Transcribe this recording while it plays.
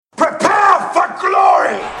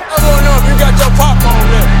glory! I wanna know if you got your popcorn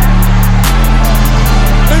ready.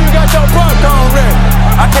 Do you got your popcorn ready?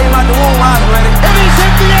 I came out the womb, I was ready. And he's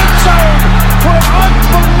hit the end zone for an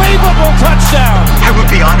unbelievable touchdown. I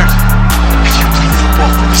would be honored if you played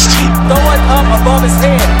football for this team. Throw it up above his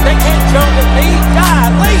head. They can't jump at me.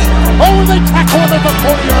 Golly. Oh, they tackle him at the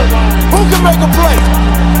 40-yard line. Who can make a play?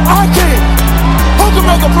 I can. Who can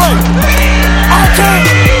make a play? I can.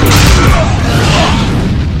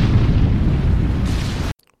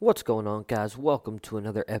 What's going on, guys? Welcome to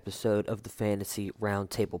another episode of the Fantasy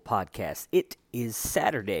Roundtable Podcast. It is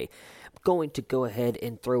Saturday. I'm going to go ahead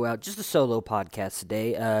and throw out just a solo podcast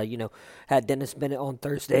today. Had Dennis Bennett on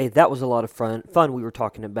Thursday. That was a lot of fun. We were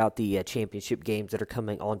talking about the championship games that are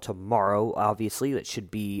coming on tomorrow, obviously. That should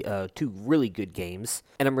be two really good games,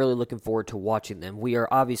 and I'm really looking forward to watching them. We are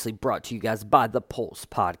obviously brought to you guys by the Pulse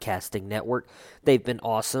Podcasting Network. They've been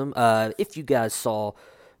awesome. If you guys saw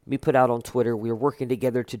we put out on Twitter, we are working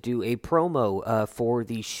together to do a promo for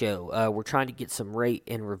the show. We're trying to get some rate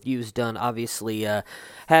and reviews done. Obviously,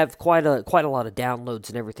 have quite a lot of downloads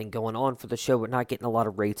and everything going on for the show, but not getting a lot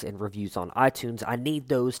of rates and reviews on iTunes. I need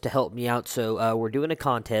those to help me out, so we're doing a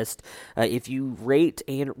contest. If you rate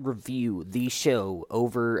and review the show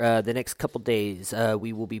over the next couple days,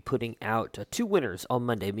 we will be putting out two winners on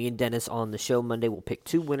Monday. Me and Dennis on the show Monday will pick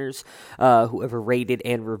two winners, whoever rated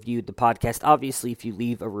and reviewed the podcast. Obviously, if you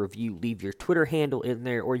leave a review, leave your Twitter handle in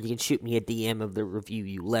there, or you can shoot me a DM of the review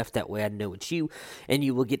you left. That way I know it's you, and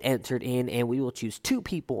you will get entered in, and we will choose two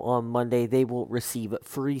people on Monday. They will receive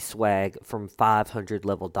free swag from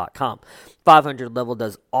 500level.com. 500 Level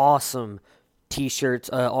does awesome t-shirts,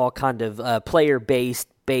 all kind of player-based,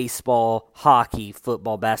 baseball, hockey,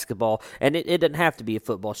 football, basketball, and it doesn't have to be a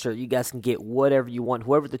football shirt. You guys can get whatever you want.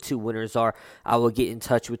 Whoever the two winners are, I will get in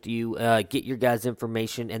touch with you, get your guys'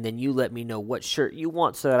 information, and then you let me know what shirt you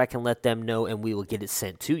want so that I can let them know, and we will get it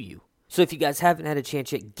sent to you. So if you guys haven't had a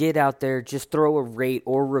chance yet, get out there, just throw a rate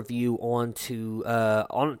or review onto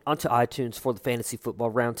iTunes for the Fantasy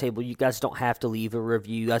Football Roundtable. You guys don't have to leave a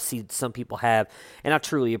review. I see some people have, and I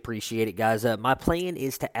truly appreciate it, guys. My plan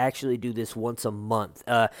is to actually do this once a month,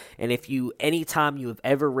 and anytime you have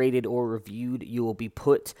ever rated or reviewed, you will be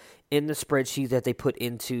put in the spreadsheet that they put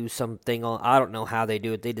into something on, I don't know how they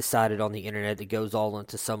do it. They decided on the internet it goes all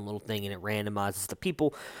into some little thing and it randomizes the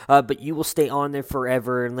people. But you will stay on there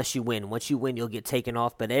forever unless you win. Once you win, you'll get taken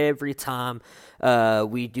off. But every time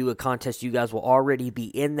we do a contest, you guys will already be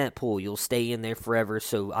in that pool. You'll stay in there forever.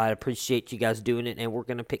 So I appreciate you guys doing it. And we're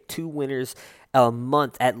going to pick two winners a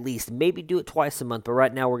month at least. Maybe do it twice a month. But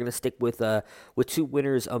right now we're going to stick with two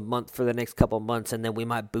winners a month for the next couple of months. And then we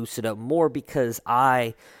might boost it up more because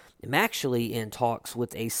I'm actually in talks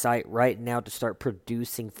with a site right now to start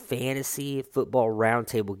producing fantasy football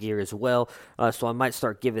roundtable gear as well. So I might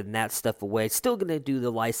start giving that stuff away. Still going to do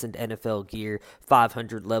the licensed NFL gear,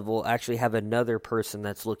 500 level. I actually have another person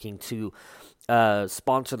that's looking to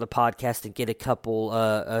sponsor the podcast and get a couple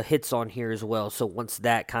hits on here as well. So once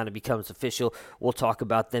that kind of becomes official, we'll talk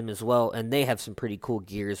about them as well. And they have some pretty cool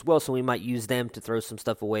gear as well. So we might use them to throw some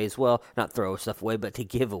stuff away as well. Not throw stuff away, but to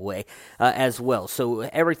give away as well. So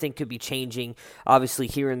everything could be changing, obviously,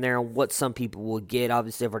 here and there on what some people will get.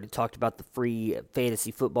 Obviously, I've already talked about the free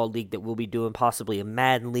fantasy football league that we'll be doing, possibly a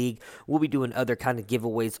Madden league. We'll be doing other kind of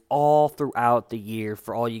giveaways all throughout the year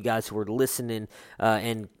for all you guys who are listening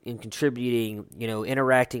and contributing,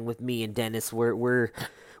 interacting with me and Dennis.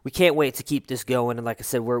 We can't wait to keep this going, and like I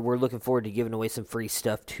said, we're looking forward to giving away some free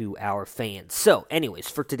stuff to our fans. So, anyways,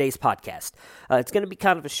 for today's podcast, it's going to be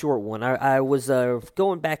kind of a short one. I was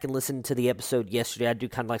going back and listening to the episode yesterday. I do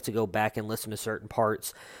kind of like to go back and listen to certain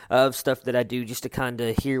parts of stuff that I do just to kind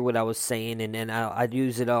of hear what I was saying, and then I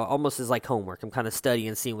use it almost as like homework. I'm kind of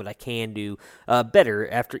studying, seeing what I can do better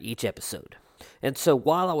after each episode. And so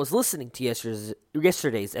while I was listening to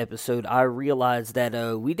yesterday's episode, I realized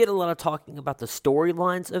that we did a lot of talking about the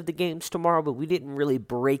storylines of the games tomorrow, but we didn't really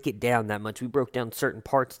break it down that much. We broke down certain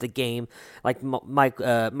parts of the game, like Mike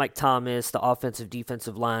Thomas, the offensive,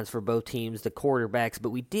 defensive lines for both teams, the quarterbacks,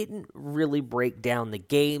 but we didn't really break down the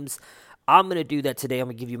games. I'm going to do that today. I'm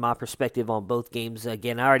going to give you my perspective on both games.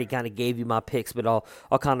 Again, I already kind of gave you my picks, but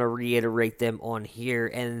I'll kind of reiterate them on here.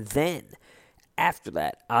 And then after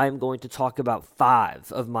that, I'm going to talk about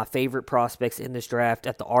 5 of my favorite prospects in this draft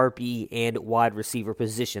at the RB and wide receiver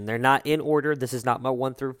position. They're not in order. This is not my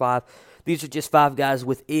 1 through 5. These are just 5 guys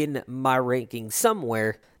within my ranking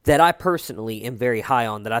somewhere that I personally am very high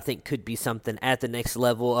on, that I think could be something at the next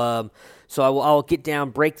level. So I'll get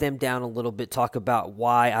down, break them down a little bit, talk about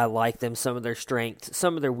why I like them, some of their strengths,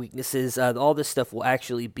 some of their weaknesses. All this stuff will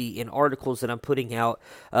actually be in articles that I'm putting out,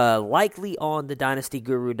 likely on the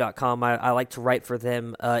dynastyguru.com. I like to write for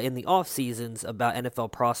them in the off seasons about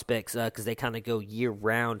NFL prospects because they kind of go year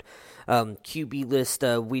round. QB list,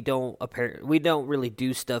 we don't really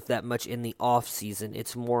do stuff that much in the off season.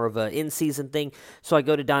 It's more of a in season thing. So I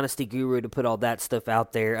go to Dynasty Guru to put all that stuff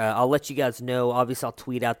out there. I'll let you guys know. Obviously, I'll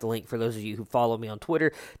tweet out the link for those of you who follow me on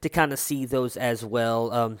Twitter to kind of see those as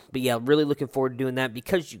well. But yeah, really looking forward to doing that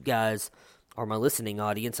because you guys are my listening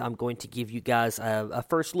audience. I'm going to give you guys a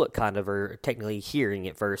first look, kind of, or technically hearing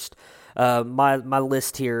it first. My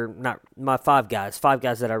list here, not my five guys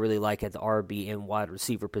that I really like at the RB and wide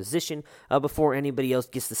receiver position before anybody else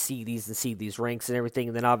gets to see these ranks and everything.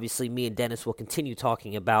 And then obviously me and Dennis will continue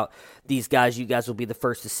talking about these guys. You guys will be the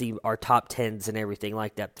first to see our top 10s and everything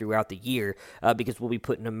like that throughout the year because we'll be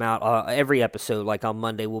putting them out every episode. Like on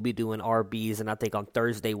Monday, we'll be doing RBs, and I think on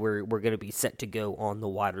Thursday we're going to be set to go on the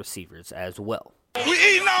wide receivers as well. We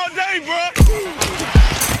eating all day, bro.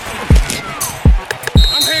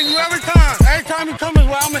 I'm hitting you every time. Every time you come is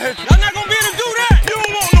where I'm gonna hit you. I'm not gonna be able to do that. You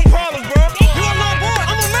don't want no problems, bro. You are my boy.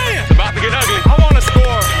 I'm a man. It's about to get ugly. I want to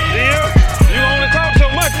score. Yeah. You only talk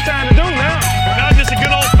so much. It's time to do now. Now just a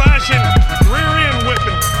good old-fashioned rear end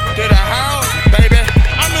whipping. To the house, baby.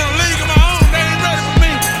 I'm in a league of my own. They ain't ready for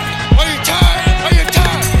me. Are you tired? Are you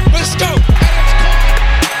tired? Let's go.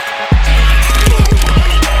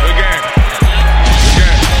 Good game.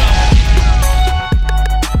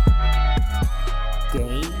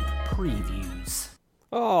 Game previews.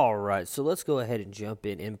 All right, so let's go ahead and jump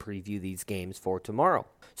in and preview these games for tomorrow.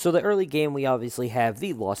 So the early game, we obviously have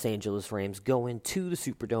the Los Angeles Rams going to the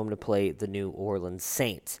Superdome to play the New Orleans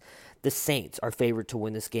Saints. The Saints are favored to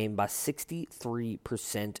win this game by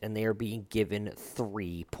 63%, and they are being given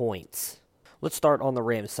 3 points. Let's start on the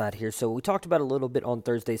Rams side here. So we talked about a little bit on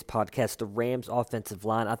Thursday's podcast. The Rams offensive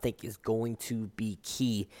line, I think, is going to be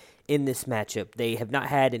key in this matchup. They have not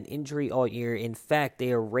had an injury all year. In fact,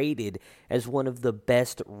 they are rated as one of the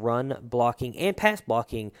best run blocking and pass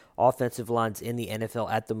blocking offensive lines in the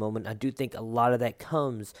NFL at the moment. I do think a lot of that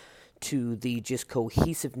comes to the just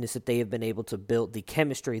cohesiveness that they have been able to build, the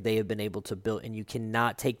chemistry they have been able to build, and you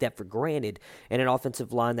cannot take that for granted in an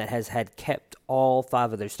offensive line that has kept all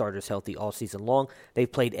 5 of their starters healthy all season long.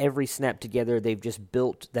 They've played every snap together. They've just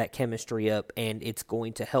built that chemistry up, and it's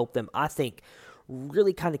going to help them, I think,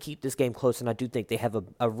 really kind of keep this game close, and I do think they have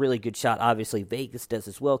a really good shot. Obviously, Vegas does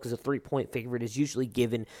as well, because a 3-point favorite is usually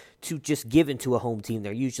given to a home team.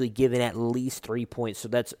 They're usually given at least 3 points, so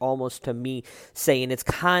that's almost, to me, saying it's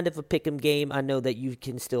kind of a pick'em game. I know that you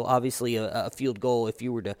can still, obviously, a field goal, if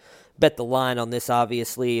you were to bet the line on this,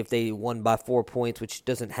 obviously, if they won by 4 points, which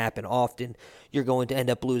doesn't happen often, you're going to end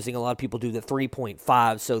up losing. A lot of people do the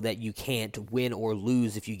 3.5 so that you can't win or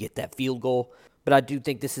lose if you get that field goal. But I do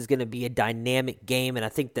think this is going to be a dynamic game, and I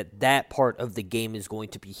think that part of the game is going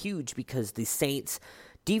to be huge because the Saints'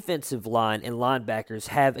 defensive line and linebackers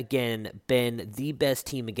have, again, been the best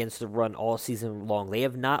team against the run all season long. They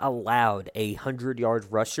have not allowed a 100-yard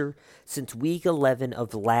rusher since Week 11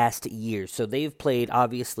 of last year. So they've played,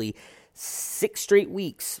 obviously, 6 straight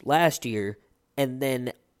weeks last year, and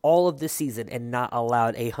then all of this season and not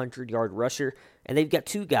allowed a 100-yard rusher. And they've got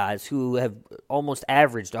 2 guys who have almost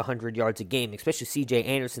averaged 100 yards a game, especially C.J.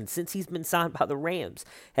 Anderson, since he's been signed by the Rams,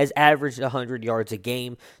 has averaged 100 yards a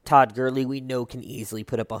game. Todd Gurley, we know, can easily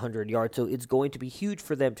put up 100 yards, so it's going to be huge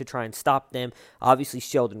for them to try and stop them. Obviously,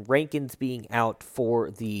 Sheldon Rankins being out for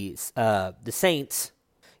the Saints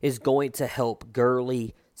is going to help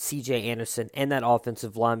Gurley, C.J. Anderson, and that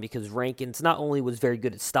offensive line because Rankins not only was very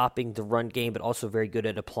good at stopping the run game, but also very good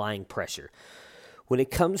at applying pressure. When it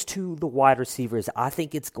comes to the wide receivers, I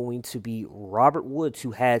think it's going to be Robert Woods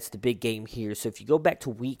who has the big game here. So if you go back to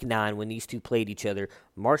Week 9 when these two played each other,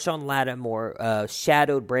 Marshawn Lattimore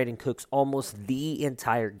shadowed Brandon Cooks almost the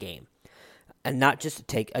entire game. And not just to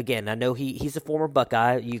take, again, I know he's a former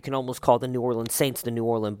Buckeye. You can almost call the New Orleans Saints the New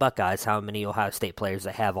Orleans Buckeyes, how many Ohio State players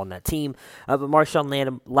they have on that team. But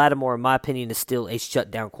Marshawn Lattimore, in my opinion, is still a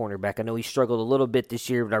shutdown cornerback. I know he struggled a little bit this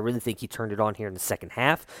year, but I really think he turned it on here in the second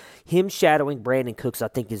half. Him shadowing Brandon Cooks, I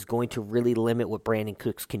think, is going to really limit what Brandon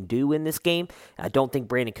Cooks can do in this game. I don't think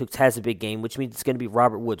Brandon Cooks has a big game, which means it's going to be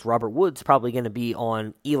Robert Woods. Robert Woods probably going to be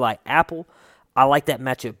on Eli Apple. I like that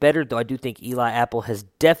matchup better, though I do think Eli Apple has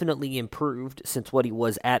definitely improved since what he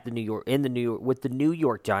was at with the New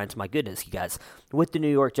York Giants. My goodness, you guys, with the New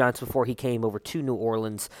York Giants before he came over to New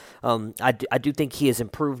Orleans. I do think he has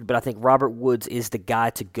improved, but I think Robert Woods is the guy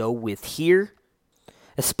to go with here.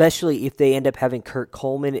 especially if they end up having Kurt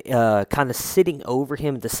Coleman kind of sitting over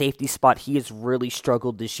him at the safety spot. He has really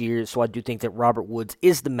struggled this year, so I do think that Robert Woods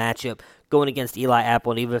is the matchup going against Eli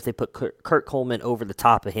Apple, and even if they put Kurt Coleman over the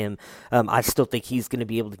top of him, I still think he's going to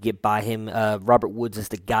be able to get by him. Robert Woods is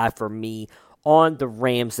the guy for me on the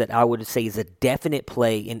Rams that I would say is a definite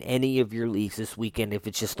play in any of your leagues this weekend. If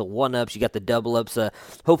it's just the one-ups, you got the double-ups,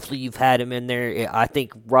 hopefully you've had him in there. I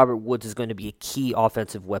think Robert Woods is going to be a key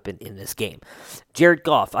offensive weapon in this game. Jared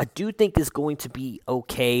Goff, I do think is going to be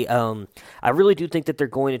okay. I really do think that they're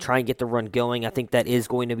going to try and get the run going. I think that is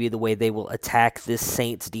going to be the way they will attack this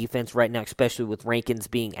Saints defense right now, especially with Rankins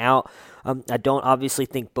being out. I don't obviously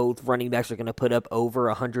think both running backs are going to put up over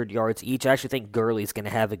 100 yards each. I actually think Gurley's going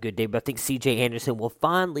to have a good day, but I think C.J. Anderson will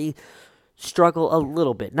finally struggle a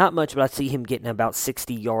little bit. Not much, but I see him getting about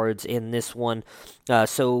 60 yards in this one.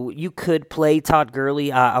 So you could play Todd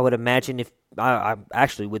Gurley. I would imagine if I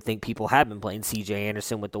actually would think people have been playing C.J.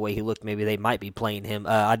 Anderson with the way he looked. Maybe they might be playing him.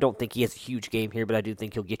 I don't think he has a huge game here, but I do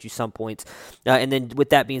think he'll get you some points. And then with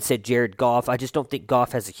that being said, Jared Goff, I just don't think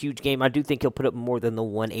Goff has a huge game. I do think he'll put up more than the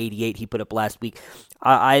 188 he put up last week.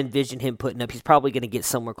 I envision him putting up, he's probably going to get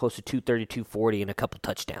somewhere close to 230, 240 and a couple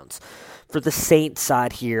touchdowns. For the Saints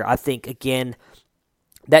side here, I think, again,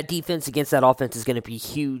 that defense against that offense is going to be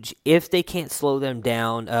huge if they can't slow them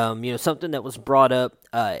down. Something that was brought up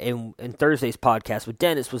in Thursday's podcast with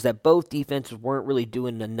Dennis was that both defenses weren't really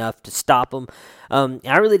doing enough to stop them.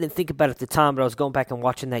 I really didn't think about it at the time, but I was going back and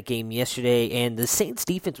watching that game yesterday, and the Saints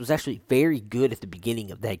defense was actually very good at the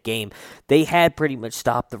beginning of that game. They had pretty much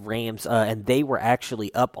stopped the Rams, and they were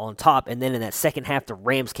actually up on top. And then in that second half, the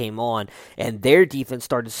Rams came on, and their defense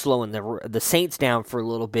started slowing the Saints down for a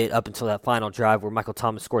little bit up until that final drive where Michael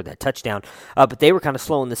Thomas scored that touchdown. But they were kind of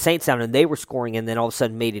slowing the Saints down, and they were scoring, and then all of a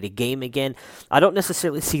sudden made it a game again. I don't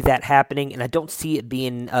necessarily see that happening, and I don't see it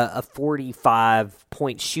being a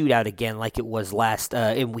 45-point shootout again like it was last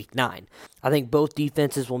in Week 9. I think both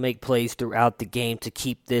defenses will make plays throughout the game to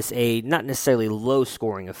keep this a not necessarily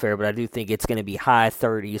low-scoring affair, but I do think it's going to be high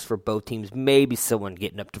 30s for both teams, maybe someone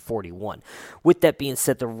getting up to 41. With that being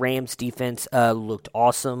said, the Rams defense looked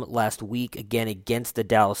awesome last week, again, against the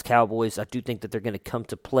Dallas Cowboys. I do think that they're going to come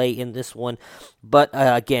to play in this one, but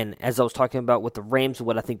again, as I was talking about with the Rams,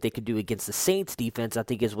 what I think they could do against the Saints defense, I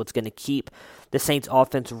think is what's going to keep the Saints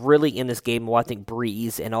offense really in this game. Well, I think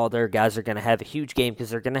Breeze and all their guys are going to have a huge game because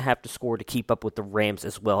they're going to have to score to keep up with the Rams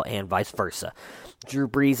as well, and vice versa. Drew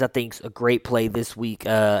Brees, I think, is a great play this week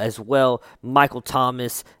as well. Michael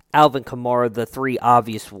Thomas, Alvin Kamara, the three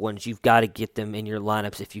obvious ones. You've got to get them in your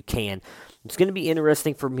lineups if you can. It's going to be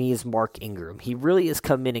interesting for me is Mark Ingram. He really has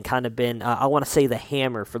come in and kind of been, I want to say, the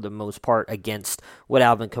hammer for the most part against what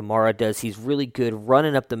Alvin Kamara does. He's really good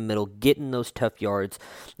running up the middle, getting those tough yards,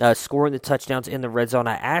 scoring the touchdowns in the red zone.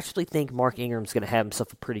 I actually think Mark Ingram's going to have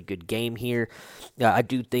himself a pretty good game here. I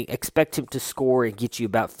do expect him to score and get you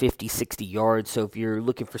about 50, 60 yards. So if you're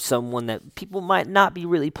looking for someone that people might not be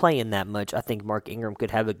really playing that much, I think Mark Ingram could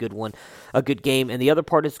have a good one, a good game. And the other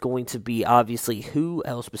part is going to be obviously who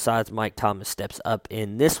else besides Mike Thomas steps up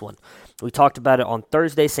in this one. We talked about it on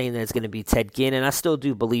Thursday, saying that it's going to be Ted Ginn, and I still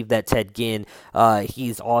do believe that Ted Ginn,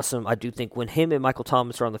 he's awesome. I do think when him and Michael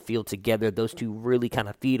Thomas are on the field together, those two really kind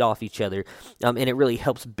of feed off each other, and it really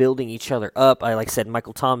helps building each other up. Like I said,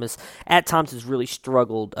 Michael Thomas at times has really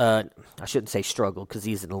struggled. I shouldn't say struggled because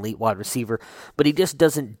he's an elite wide receiver, but he just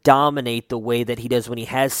doesn't dominate the way that he does when he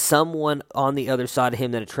has someone on the other side of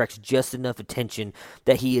him that attracts just enough attention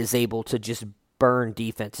that he is able to just burn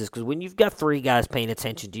defenses. Because when you've got three guys paying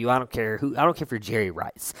attention to you, I don't care if you're Jerry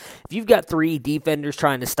Rice. If you've got three defenders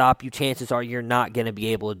trying to stop you, chances are you're not going to be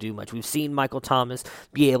able to do much. We've seen Michael Thomas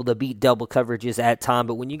be able to beat double coverages at time,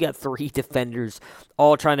 but when you got three defenders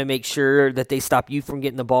all trying to make sure that they stop you from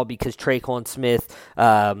getting the ball because Tre'Quan Smith,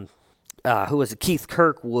 who was Keith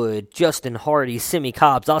Kirkwood, Justin Hardy, Simi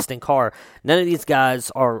Cobbs, Austin Carr, none of these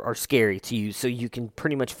guys are scary to you, so you can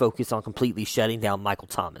pretty much focus on completely shutting down Michael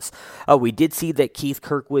Thomas. We did see that Keith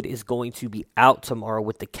Kirkwood is going to be out tomorrow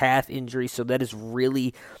with the calf injury, so that is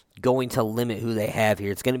really going to limit who they have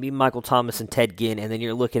here. It's going to be Michael Thomas and Ted Ginn, and then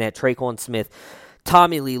you're looking at Tre'Quan Smith,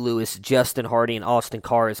 Tommy Lee Lewis, Justin Hardy, and Austin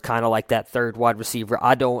Carr is kind of like that third wide receiver.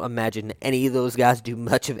 I don't imagine any of those guys do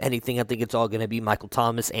much of anything. I think it's all going to be Michael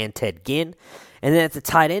Thomas and Ted Ginn. And then at the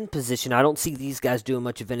tight end position, I don't see these guys doing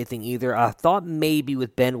much of anything either. I thought maybe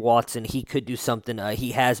with Ben Watson, he could do something.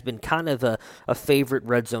 He has been kind of a favorite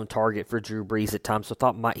red zone target for Drew Brees at times, so I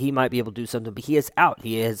thought he might be able to do something, but he is out.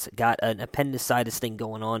 He has got an appendicitis thing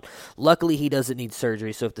going on. Luckily, he doesn't need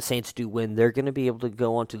surgery, so if the Saints do win, they're going to be able to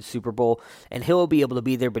go on to the Super Bowl, and he'll be able to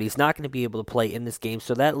be there, but he's not going to be able to play in this game,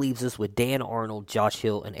 so that leaves us with Dan Arnold, Josh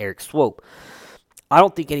Hill, and Eric Swope. I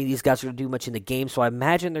don't think any of these guys are going to do much in the game, so I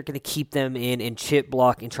imagine they're going to keep them in and chip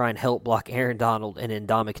block and try and help block Aaron Donald and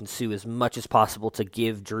Ndamukong Suh as much as possible to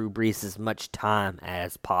give Drew Brees as much time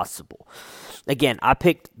as possible. Again, I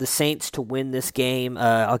picked the Saints to win this game.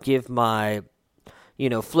 I'll give my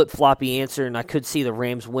flip-floppy answer, and I could see the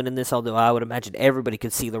Rams winning this, although I would imagine everybody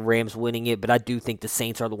could see the Rams winning it, but I do think the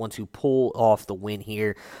Saints are the ones who pull off the win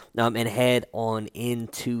here and head on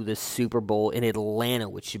into the Super Bowl in Atlanta,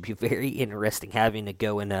 which should be very interesting, having to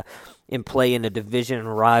go and play in a division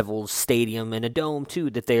rival's stadium and a dome, too,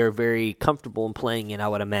 that they are very comfortable in playing in, I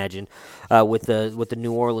would imagine, with the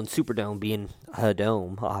New Orleans Superdome being a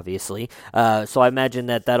dome, obviously. So I imagine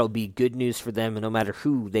that that'll be good news for them, and no matter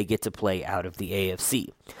who they get to play out of the AFC.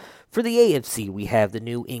 For the AFC, we have the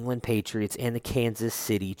New England Patriots and the Kansas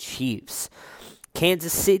City Chiefs.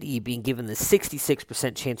 Kansas City being given the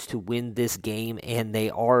 66% chance to win this game, and they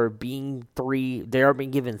are being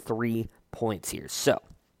given 3 points here. So,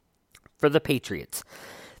 for the Patriots,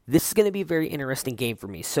 this is going to be a very interesting game for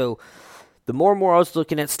me. So, the more and more I was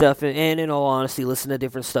looking at stuff, and in all honesty, listening to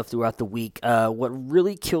different stuff throughout the week, what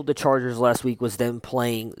really killed the Chargers last week was them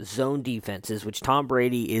playing zone defenses, which Tom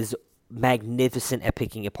Brady is magnificent at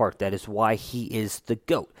picking apart. That is why he is the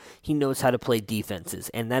GOAT. He knows how to play defenses,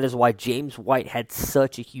 and that is why James White had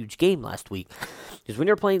such a huge game last week. Because when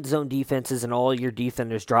you're playing zone defenses and all your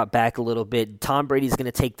defenders drop back a little bit, Tom Brady's going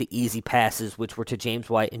to take the easy passes, which were to James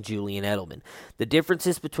White and Julian Edelman. The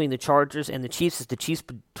differences between the Chargers and the Chiefs is the Chiefs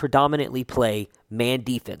predominantly play man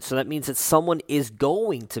defense. So that means that someone is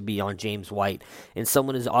going to be on James White, and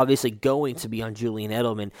someone is obviously going to be on Julian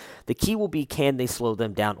Edelman. The key will be, can they slow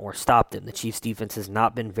them down or stop them? The Chiefs' defense has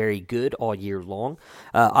not been very good all year long.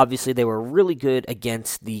 Obviously, they were really good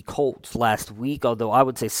against the Colts last week, although I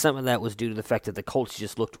would say some of that was due to the fact that the Colts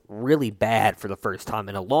just looked really bad for the first time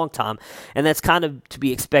in a long time, and that's kind of to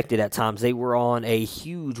be expected at times. They were on a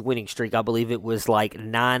huge winning streak. I believe it was like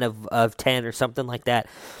 9 of 10 or something like that,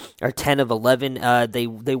 or 10 of 11. They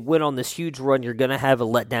went on this huge run. You're going to have a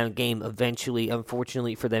letdown game eventually.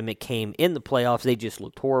 Unfortunately for them, it came in the playoffs. They just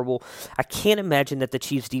looked horrible. I can't imagine that the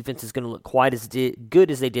Chiefs' defense is going to look quite as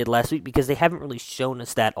good as they did last week, because they haven't really shown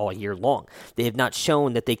us that all year long. They have not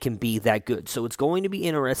shown that they can be that good. So it's going to be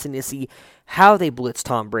interesting to see how they blitz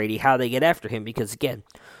Tom Brady, how they get after him, because, again,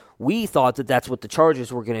 we thought that that's what the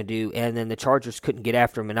Chargers were going to do, and then the Chargers couldn't get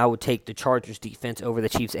after him, and I would take the Chargers defense over the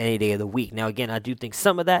Chiefs any day of the week. Now, again, I do think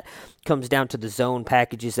some of that comes down to the zone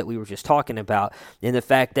packages that we were just talking about, and the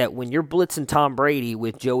fact that when you're blitzing Tom Brady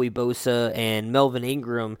with Joey Bosa and Melvin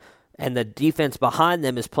Ingram, and the defense behind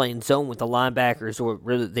them is playing zone with the linebackers, or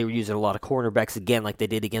really they were using a lot of cornerbacks again like they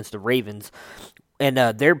did against the Ravens, and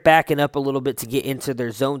they're backing up a little bit to get into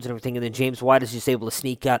their zones and everything, and then James White is just able to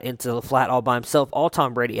sneak out into the flat all by himself. All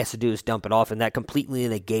Tom Brady has to do is dump it off, and that completely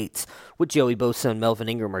negates what Joey Bosa and Melvin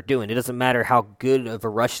Ingram are doing. It doesn't matter how good of a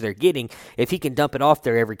rush they're getting. If he can dump it off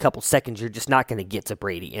there every couple seconds, you're just not going to get to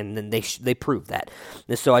Brady, and then they prove that.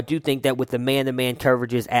 And so I do think that with the man-to-man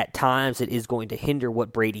coverages at times, it is going to hinder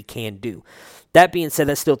what Brady can do. That being said,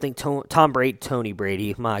 I still think Tom Brady and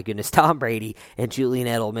Julian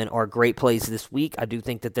Edelman are great plays this week. I do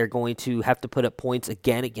think that they're going to have to put up points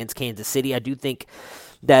again against Kansas City. I do think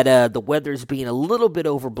that the weather's being a little bit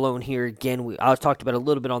overblown here. Again, I was talked about a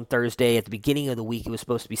little bit on Thursday. At the beginning of the week, it was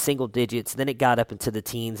supposed to be single digits. Then it got up into the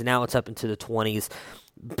teens. Now it's up into the 20s.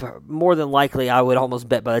 More than likely, I would almost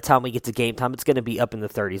bet by the time we get to game time, it's going to be up in the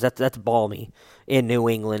 30s. That's balmy in New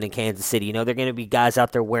England and Kansas City. You know, they're going to be guys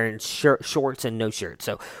out there wearing shorts and no shirts.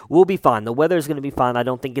 So we'll be fine. The weather is going to be fine. I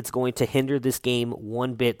don't think it's going to hinder this game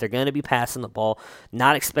one bit. They're going to be passing the ball.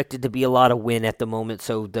 Not expected to be a lot of wind at the moment,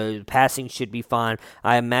 so the passing should be fine.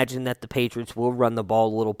 I imagine that the Patriots will run the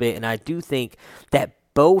ball a little bit, and I do think that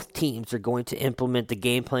both teams are going to implement the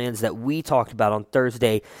game plans that we talked about on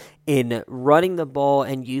Thursday in running the ball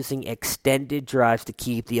and using extended drives to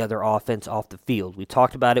keep the other offense off the field. We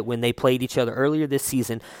talked about it when they played each other earlier this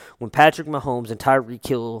season, when Patrick Mahomes and Tyreek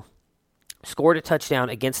Hill scored a touchdown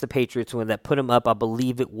against the Patriots, when that put them up, I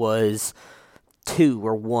believe it was 2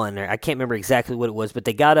 or 1. I can't remember exactly what it was, but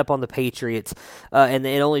they got up on the Patriots, and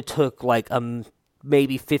it only took like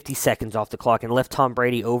maybe 50 seconds off the clock and left Tom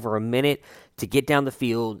Brady over a minute to get down the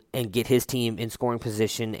field and get his team in scoring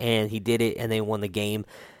position, and he did it, and they won the game.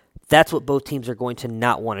 That's what both teams are going to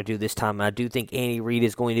not want to do this time, and I do think Andy Reid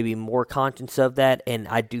is going to be more conscious of that, and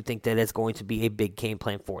I do think that it's going to be a big game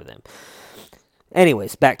plan for them.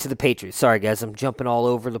 Anyways, back to the Patriots. Sorry, guys, I'm jumping all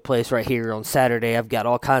over the place right here on Saturday. I've got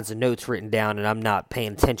all kinds of notes written down, and I'm not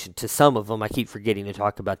paying attention to some of them. I keep forgetting to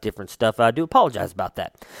talk about different stuff. I do apologize about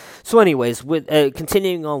that. So anyways, with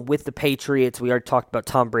continuing on with the Patriots, we already talked about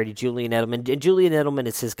Tom Brady, Julian Edelman. And Julian Edelman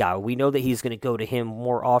is his guy. We know that he's going to go to him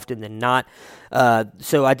more often than not.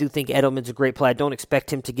 So I do think Edelman's a great play. I don't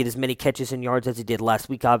expect him to get as many catches and yards as he did last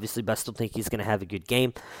week, obviously, but I still think he's going to have a good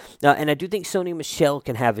game. And I do think Sony Michel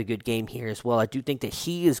can have a good game here as well. I do think that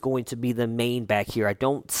he is going to be the main back here. I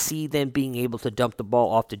don't see them being able to dump the ball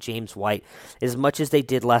off to James White as much as they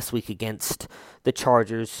did last week against the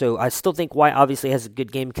Chargers. So I still think White obviously has a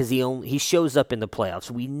good game because he shows up in the playoffs.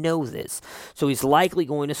 We know this. So he's likely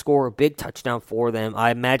going to score a big touchdown for them. I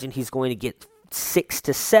imagine he's going to get 6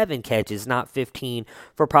 to 7 catches, not 15,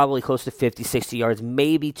 for probably close to 50, 60 yards.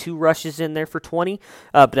 Maybe 2 rushes in there for 20,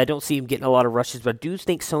 but I don't see him getting a lot of rushes. But I do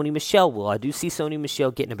think Sony Michel will. I do see Sony Michel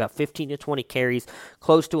getting about 15 to 20 carries,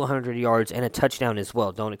 close to 100 yards, and a touchdown as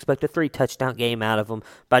well. Don't expect a 3-touchdown game out of him,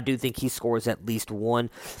 but I do think he scores at least 1.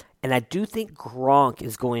 And I do think Gronk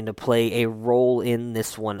is going to play a role in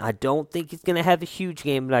this one. I don't think he's going to have a huge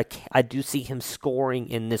game, but I do see him scoring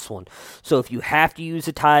in this one. So if you have to use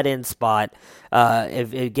a tight end spot,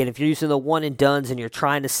 if you're using the one and dones and you're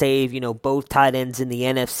trying to save, both tight ends in the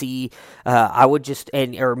NFC, I would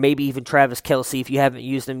or maybe even Travis Kelce if you haven't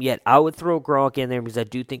used them yet, I would throw Gronk in there because I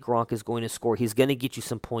do think Gronk is going to score. He's going to get you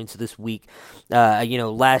some points this week.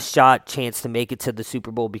 Last shot chance to make it to the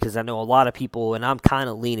Super Bowl because I know a lot of people, and I'm kind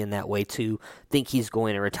of leaning that way too, think he's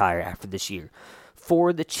going to retire after this year.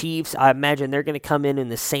 For the Chiefs, I imagine they're going to come in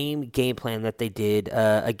the same game plan that they did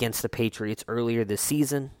against the Patriots earlier this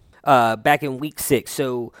season, back in Week 6.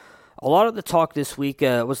 So a lot of the talk this week,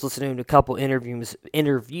 I was listening to a couple interviews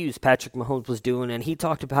Patrick Mahomes was doing, and he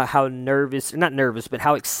talked about how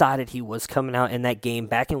how excited he was coming out in that game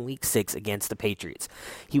back in Week 6 against the Patriots.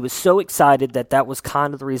 He was so excited that was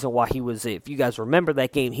kind of the reason why he was, if you guys remember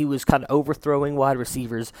that game, he was kind of overthrowing wide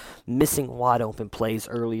receivers, missing wide open plays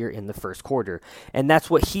earlier in the first quarter. And that's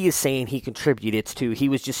what he is saying he contributed to. He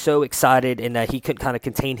was just so excited, and he couldn't kind of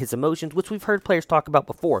contain his emotions, which we've heard players talk about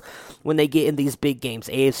before. When they get in these big games,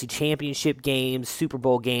 AFC Championship games, Super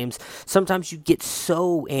Bowl games, sometimes you get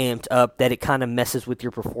so amped up that it kind of messes with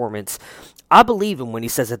your performance. I believe him when he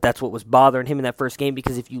says that that's what was bothering him in that first game,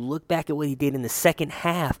 because if you look back at what he did in the second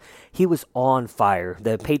half, he was on fire.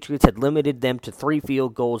 The Patriots had limited them to 3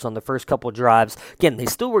 field goals on the first couple of drives. Again, they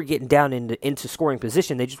still were getting down into scoring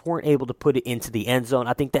position. They just weren't able to put it into the end zone.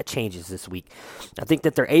 I think that changes this week. I think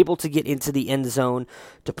that they're able to get into the end zone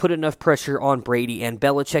to put enough pressure on Brady and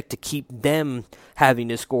Belichick to keep them having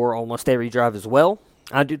to score almost every drive as well.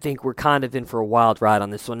 I do think we're kind of in for a wild ride on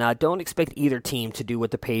this one. Now, I don't expect either team to do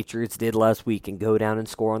what the Patriots did last week and go down and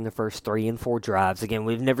score on the first 3 and 4 drives. Again,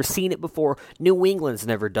 we've never seen it before. New England's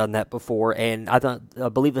never done that before, and I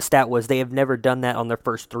believe the stat was they have never done that on their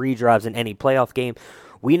first 3 drives in any playoff game.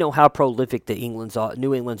 We know how prolific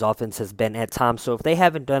New England's offense has been at times, so if they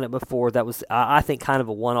haven't done it before, that was, I think, kind of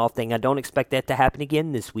a one-off thing. I don't expect that to happen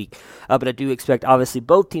again this week, but I do expect, obviously,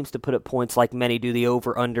 both teams to put up points like many do. The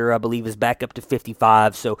over-under, I believe, is back up to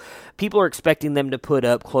 55, so people are expecting them to put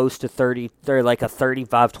up close to 30. They're like a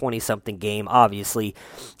 35-20-something game, obviously.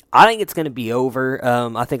 I think it's going to be over.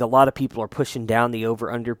 I think a lot of people are pushing down the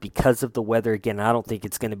over-under because of the weather. Again, I don't think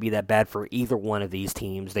it's going to be that bad for either one of these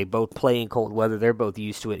teams. They both play in cold weather. They're both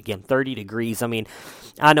used to it. Again, 30 degrees. I mean,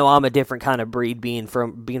 I know I'm a different kind of breed being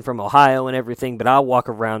from Ohio and everything, but I walk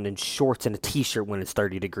around in shorts and a T-shirt when it's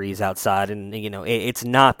 30 degrees outside, and, it's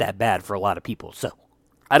not that bad for a lot of people. So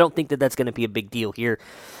I don't think that that's going to be a big deal here.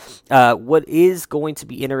 What is going to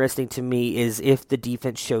be interesting to me is if the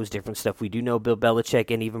defense shows different stuff. We do know Bill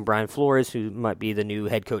Belichick and even Brian Flores, who might be the new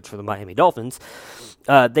head coach for the Miami Dolphins,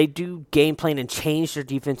 they do game plan and change their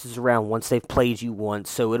defenses around once they've played you once.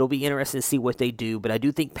 So it'll be interesting to see what they do. But I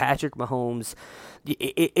do think Patrick Mahomes,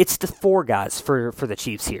 it's the 4 guys for the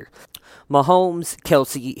Chiefs here. Mahomes,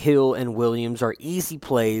 Kelce, Hill, and Williams are easy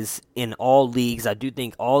plays in all leagues. I do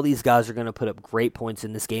think all these guys are going to put up great points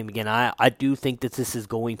in this game. Again, I do think that this is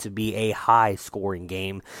going to be a high-scoring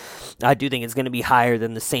game. I do think it's going to be higher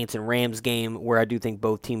than the Saints and Rams game, where I do think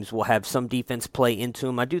both teams will have some defense play into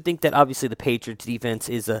them. I do think that, obviously, the Patriots' defense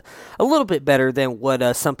is a little bit better than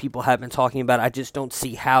what some people have been talking about. I just don't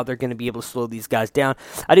see how they're going to be able to slow these guys down.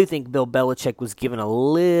 I do think Bill Belichick was given a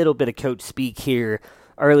little bit of coach speak here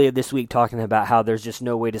earlier this week talking about how there's just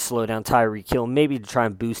no way to slow down Tyreek Hill, maybe to try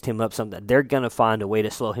and boost him up something. They're going to find a way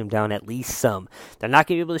to slow him down, at least some. They're not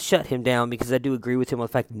going to be able to shut him down, because I do agree with him on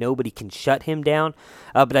the fact nobody can shut him down,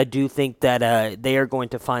 but I do think that they are going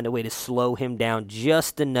to find a way to slow him down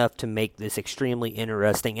just enough to make this extremely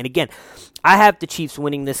interesting. And again, I have the Chiefs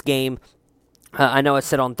winning this game. I know I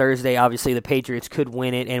said on Thursday, obviously, the Patriots could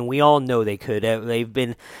win it, and we all know they could. They've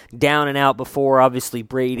been down and out before. Obviously,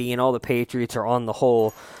 Brady and all the Patriots are on the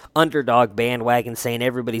whole underdog bandwagon, saying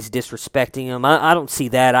everybody's disrespecting them. I don't see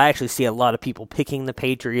that. I actually see a lot of people picking the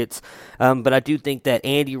Patriots, but I do think that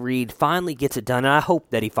Andy Reid finally gets it done, and I hope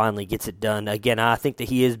that he finally gets it done. Again, I think that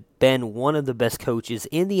he has been one of the best coaches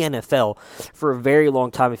in the NFL for a very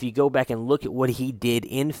long time. If you go back and look at what he did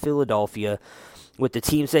in Philadelphia, with the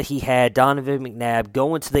teams that he had, Donovan McNabb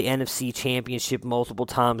going to the NFC Championship multiple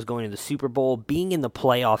times, going to the Super Bowl, being in the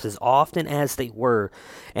playoffs as often as they were,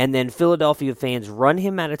 and then Philadelphia fans run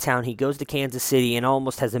him out of town. He goes to Kansas City and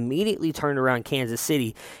almost has immediately turned around Kansas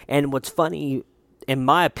City. And what's funny, in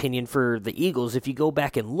my opinion, for the Eagles, if you go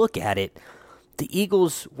back and look at it, the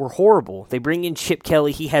Eagles were horrible. They bring in Chip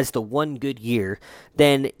Kelly. He has the one good year.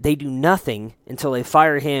 Then they do nothing until they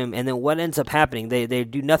fire him. And then what ends up happening? They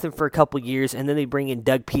do nothing for a couple years, and then they bring in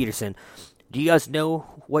Doug Peterson. Do you guys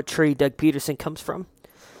know what tree Doug Peterson comes from?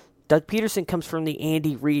 Doug Peterson comes from the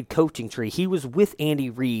Andy Reid coaching tree. He was with Andy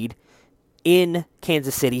Reid in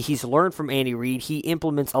Kansas City. He's learned from Andy Reid. He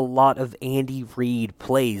implements a lot of Andy Reid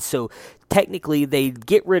plays. So technically, they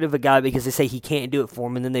get rid of a guy because they say he can't do it for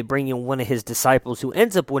him, and then they bring in one of his disciples who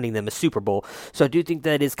ends up winning them a Super Bowl. So I do think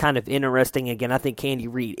that is kind of interesting. Again, I think Andy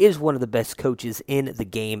Reid is one of the best coaches in the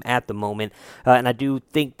game at the moment, and I do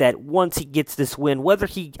think that once he gets this win,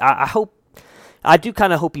 I do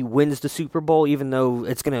kind of hope he wins the Super Bowl, even though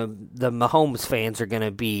the Mahomes fans are going to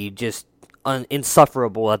be just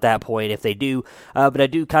insufferable at that point if they do, but I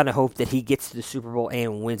do kind of hope that he gets to the Super Bowl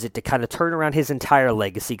and wins it to kind of turn around his entire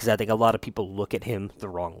legacy, because I think a lot of people look at him the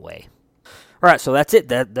wrong way. All right, so that's it.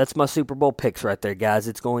 That's my Super Bowl picks right there, guys.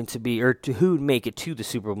 It's going to be, or to who make it to the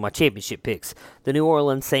Super Bowl, my championship picks. The New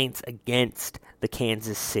Orleans Saints against the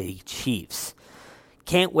Kansas City Chiefs.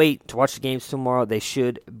 Can't wait to watch the games tomorrow. They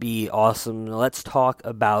should be awesome. Let's talk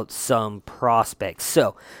about some prospects.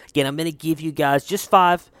 So, again, I'm going to give you guys just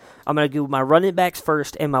 5. I'm going to do my running backs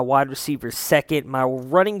first and my wide receivers second. My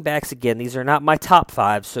running backs, again, these are not my top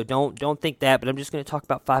 5, so don't think that, but I'm just going to talk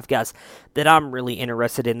about 5 guys that I'm really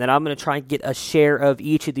interested in, that I'm going to try and get a share of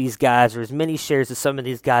each of these guys, or as many shares of some of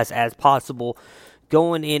these guys as possible,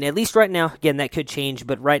 going in, at least right now. Again, that could change,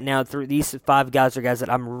 but right now, through these 5 guys are guys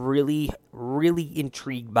that I'm really, really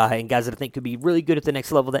intrigued by, and guys that I think could be really good at the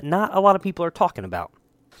next level that not a lot of people are talking about.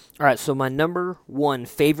 All right, so my number 1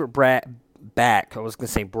 favorite back, I was going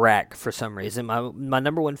to say Brack for some reason, my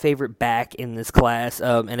number 1 favorite back in this class,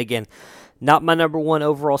 and again, not my number 1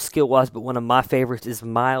 overall skill-wise, but one of my favorites is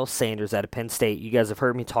Miles Sanders out of Penn State. You guys have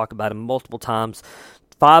heard me talk about him multiple times.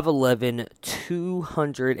 5'11",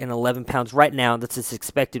 211 pounds. Right now, that's his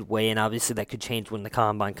expected weigh, and obviously that could change when the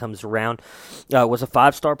combine comes around. Was a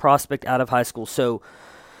 5-star prospect out of high school, so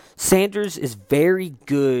Sanders is very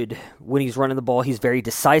good when he's running the ball. He's very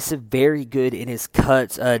decisive, very good in his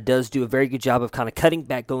cuts, does do a very good job of kind of cutting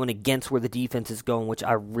back, going against where the defense is going, which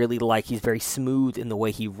I really like. He's very smooth in the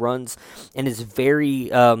way he runs and is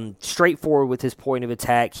very straightforward with his point of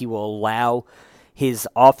attack. He will allow his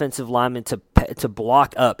offensive lineman to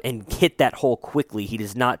block up and hit that hole quickly. He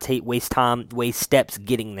does not waste steps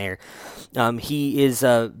getting there. He is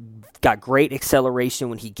got great acceleration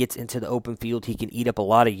when he gets into the open field. He can eat up a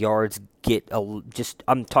lot of yards.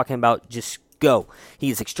 I'm talking about just go. He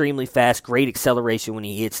is extremely fast, great acceleration when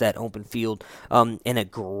he hits that open field, and a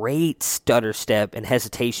great stutter step and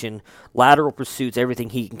hesitation, lateral pursuits, everything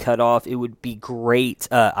he can cut off. It would be great.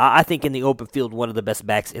 I think in the open field, one of the best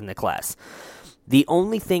backs in the class. The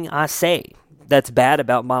only thing I say that's bad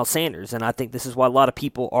about Miles Sanders, and I think this is why a lot of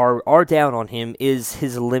people are down on him, is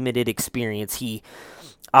his limited experience. He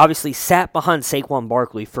obviously sat behind Saquon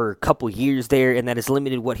Barkley for a couple years there, and that has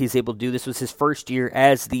limited what he's able to do. This was his first year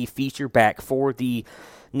as the feature back for the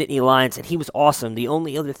Nittany Lions, and he was awesome. The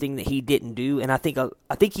only other thing that he didn't do, and I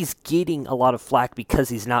think he's getting a lot of flack because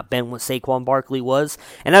he's not been what Saquon Barkley was,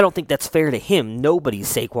 and I don't think that's fair to him. Nobody's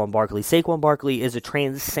Saquon Barkley. Saquon Barkley is a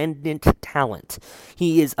transcendent talent.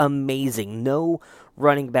 He is amazing. No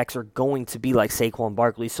running backs are going to be like Saquon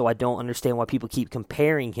Barkley, so I don't understand why people keep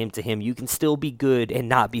comparing him to him. You can still be good and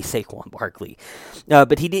not be Saquon Barkley.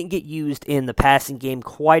 But he didn't get used in the passing game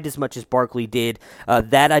quite as much as Barkley did.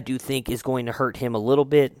 That I do think is going to hurt him a little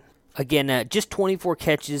bit. Again, just 24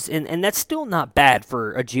 catches, and that's still not bad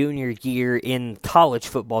for a junior year in college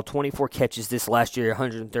football. 24 catches this last year,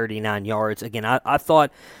 139 yards. Again, I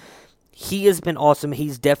thought he has been awesome.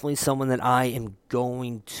 He's definitely someone that I am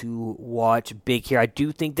going to watch big here. I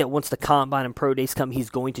do think that once the Combine and Pro Days come, he's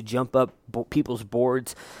going to jump up people's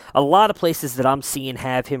boards. A lot of places that I'm seeing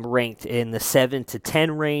have him ranked in the 7 to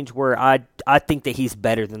 10 range, where I think that he's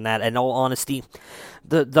better than that. In all honesty,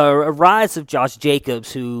 the rise of Josh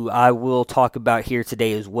Jacobs, who I will talk about here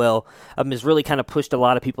today as well, has really kind of pushed a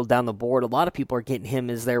lot of people down the board. A lot of people are getting him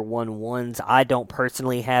as their 1-1s. I don't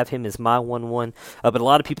personally have him as my 1-1, but a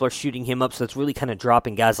lot of people are shooting him up, so it's really kind of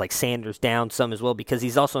dropping guys like Sanders down some as well, because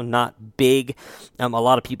he's also not big. A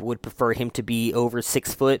lot of people would prefer him to be over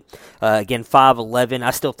 6 foot. Again, 5'11".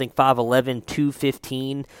 I still think 5'11",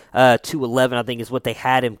 215, 211, I think is what they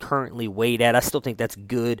had him currently weighed at. I still think that's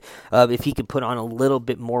good. If he could put on a little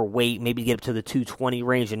bit more weight, maybe get up to the 220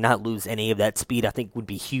 range and not lose any of that speed, I think would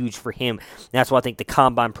be huge for him. That's why I think the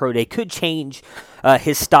Combine Pro Day could change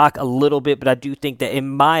his stock a little bit, but I do think that, in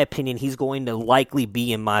my opinion, he's going to likely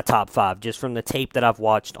be in my top 5, just from the tape that I've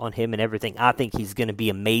watched on him and everything. I think he's going to be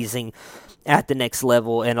amazing at the next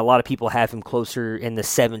level, and a lot of people have him closer in the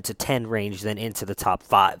 7 to 10 range than into the top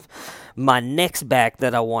 5. My next back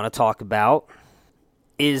that I want to talk about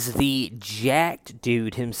is the jacked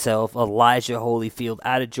dude himself, Elijah Holyfield,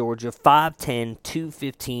 out of Georgia, 5'10",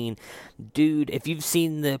 215. Dude, if you've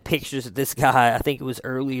seen the pictures of this guy, I think it was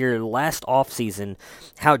earlier last offseason,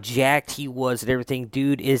 how jacked he was and everything.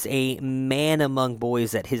 Dude is a man among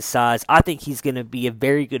boys at his size. I think he's going to be a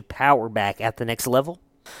very good power back at the next level.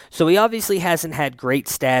 So he obviously hasn't had great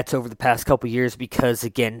stats over the past couple years because,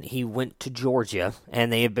 again, he went to Georgia,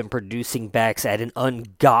 and they have been producing backs at an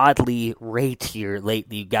ungodly rate here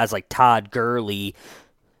lately. Guys like Todd Gurley,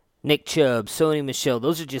 Nick Chubb, Sony Michel,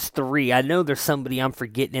 those are just 3. I know there's somebody I'm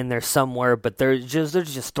forgetting in there somewhere, but there's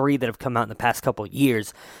just 3 that have come out in the past couple of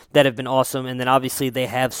years that have been awesome. And then obviously they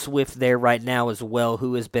have Swift there right now as well,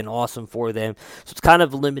 who has been awesome for them. So it's kind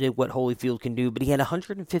of limited what Holyfield can do, but he had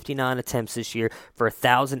 159 attempts this year for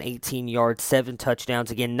 1,018 yards, 7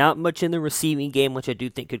 touchdowns. Again, not much in the receiving game, which I do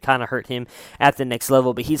think could kind of hurt him at the next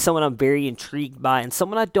level, but he's someone I'm very intrigued by and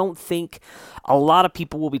someone I don't think a lot of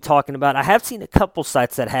people will be talking about. I have seen a couple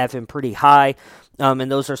sites that have him pretty high,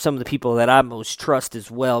 and those are some of the people that I most trust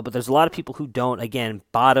as well, but there's a lot of people who don't. Again,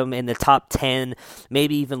 bottom in the top 10,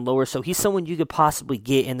 maybe even lower, so he's someone you could possibly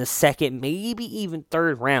get in the 2nd, maybe even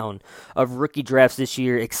 3rd round of rookie drafts this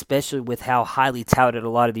year, especially with how highly touted a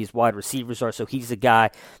lot of these wide receivers are. So he's a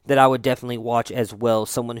guy that I would definitely watch as well,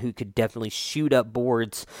 someone who could definitely shoot up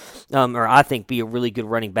boards, or I think be a really good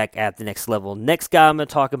running back at the next level. Next guy I'm going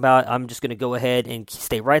to talk about, I'm just going to go ahead and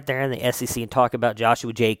stay right there in the SEC and talk about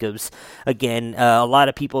Joshua Jacobs. Again, a lot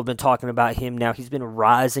of people have been talking about him now. He's been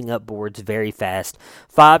rising up boards very fast.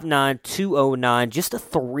 5'9", 209, just a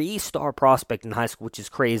 3-star prospect in high school, which is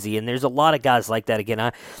crazy. And there's a lot of guys like that. Again,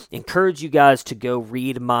 I encourage you guys to go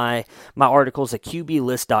read my articles at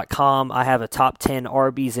QBlist.com. I have a top 10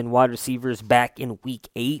 RBs and wide receivers back in week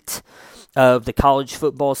 8 of the college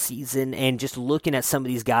football season, and just looking at some of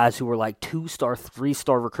these guys who were like 2-star,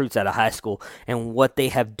 3-star recruits out of high school and what they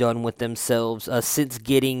have done with themselves since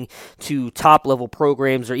getting to top-level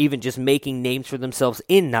programs, or even just making names for themselves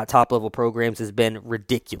in not top-level programs, has been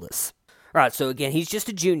ridiculous. All right, so again, he's just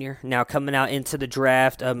a junior now coming out into the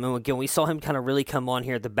draft. Again, we saw him kind of really come on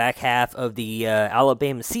here at the back half of the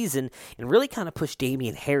Alabama season and really kind of push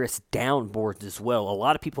Damian Harris down boards as well. A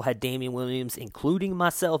lot of people had Damian Williams, including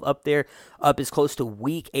myself, up as close to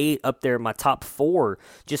week 8, up there in my top 4,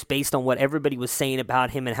 just based on what everybody was saying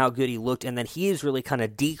about him and how good he looked. And then he has really kind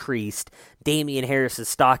of decreased Damian Harris's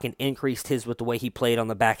stock and increased his with the way he played on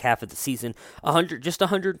the back half of the season.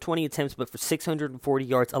 120 attempts, but for 640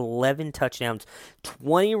 yards, 11 touchdowns,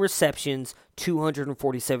 20 receptions,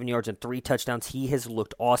 247 yards and 3 touchdowns. He has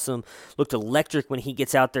looked awesome, looked electric when he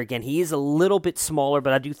gets out there. Again, he is a little bit smaller,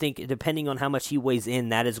 but I do think depending on how much he weighs in,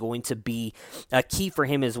 that is going to be a key for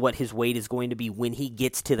him, is what his weight is going to be when he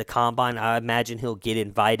gets to the combine. I imagine he'll get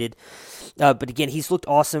invited. But again, he's looked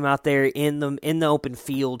awesome out there in the open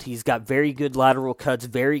field. He's got very good lateral cuts,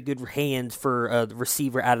 very good hands for the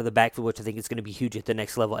receiver out of the backfield, which I think is going to be huge at the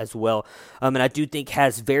next level as well. And I do think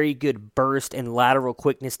has very good burst and lateral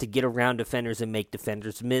quickness to get around defenders and make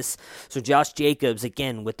defenders miss. So Josh Jacobs,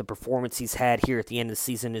 again, with the performance he's had here at the end of the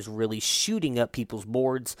season, is really shooting up people's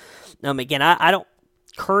boards. Again, I don't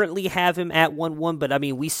currently have him at 1-1, but I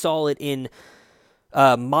mean, we saw it in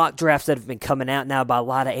mock drafts that have been coming out now by a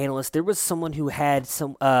lot of analysts. There was someone who had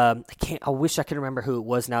some, I wish I could remember who it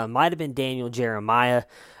was now. It might have been Daniel Jeremiah,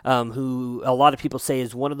 who a lot of people say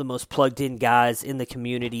is one of the most plugged-in guys in the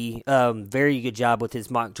community. Very good job with his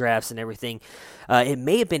mock drafts and everything. It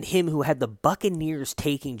may have been him who had the Buccaneers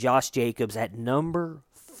taking Josh Jacobs at number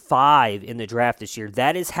 5 in the draft this year.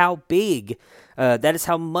 That is how big, that is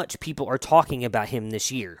how much people are talking about him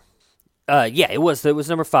this year. Yeah, it was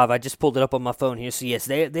number 5. I just pulled it up on my phone here. So yes,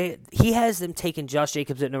 he has them taking Josh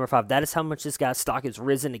Jacobs at number 5. That is how much this guy's stock has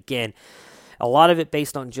risen again. A lot of it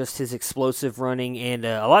based on just his explosive running, and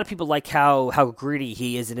a lot of people like how gritty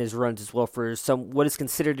he is in his runs as well. For what is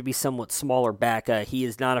considered to be somewhat smaller back, he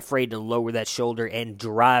is not afraid to lower that shoulder and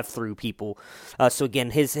drive through people. So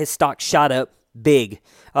again, his stock shot up big.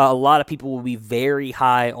 A lot of people will be very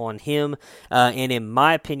high on him, and in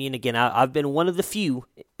my opinion, again, I've been one of the few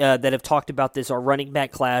that have talked about this, our running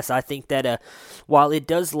back class. I think that while it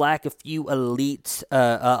does lack a few elite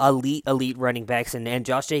running backs, and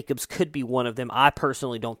Josh Jacobs could be one of them, I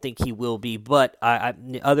personally don't think he will be, but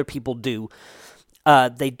other people do.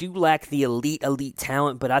 They do lack the elite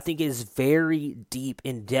talent, but I think it is very deep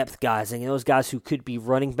in depth guys, and those guys who could be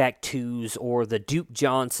running back 2s or the Duke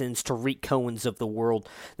Johnsons, Tariq Cohens of the world.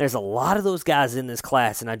 There's a lot of those guys in this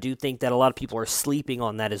class, and I do think that a lot of people are sleeping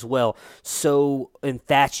on that as well. So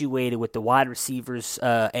infatuated with the wide receivers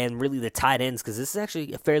and really the tight ends, because this is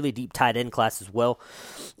actually a fairly deep tight end class as well,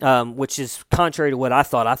 which is contrary to what I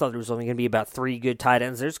thought. I thought there was only going to be about 3 good tight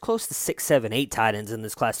ends. There's close to 6, 7, 8 tight ends in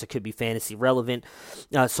this class that could be fantasy relevant.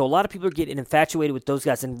 So a lot of people are getting infatuated with those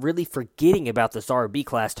guys and really forgetting about this RB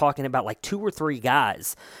class, talking about like 2 or 3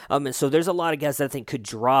 guys. And so there's a lot of guys that I think could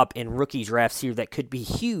drop in rookie drafts here that could be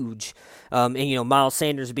huge. And Miles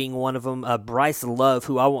Sanders being one of them. Bryce Love,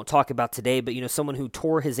 who I won't talk about today, but someone who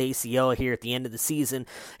tore his ACL here at the end of the season.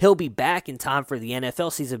 He'll be back in time for the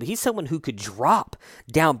NFL season, but he's someone who could drop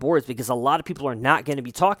down boards because a lot of people are not going to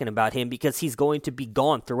be talking about him because he's going to be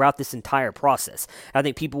gone throughout this entire process. I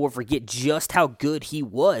think people will forget just how good he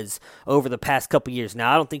was over the past couple years.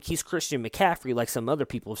 Now, I don't think he's Christian McCaffrey like some other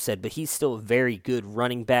people have said, but he's still a very good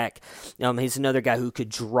running back. He's another guy who could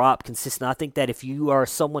drop consistent. I think that if you are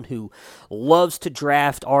someone who loves to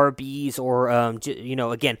draft RBs or,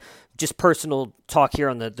 again, just personal talk here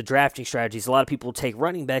on the drafting strategies, a lot of people will take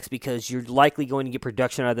running backs because you're likely going to get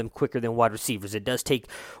production out of them quicker than wide receivers. It does take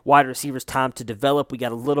wide receivers time to develop. We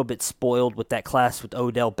got a little bit spoiled with that class with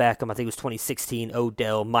Odell Beckham. I think it was 2016,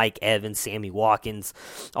 Odell, Mike Evans, Sammy Watkins,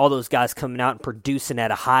 all those guys coming out and producing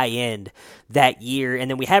at a high end that year. And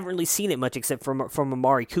then we haven't really seen it much except from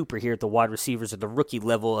Amari Cooper here at the wide receivers at the rookie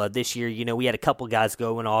level this year. We had a couple guys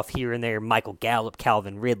going off here and there, Michael Gallup,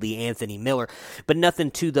 Calvin Ridley, Anthony Miller, but nothing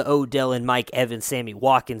to the Odell and Mike Evans, Sammy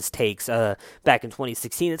Watkins takes back in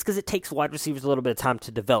 2016. It's because it takes wide receivers a little bit of time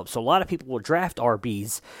to develop. So a lot of people will draft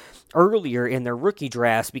RBs earlier in their rookie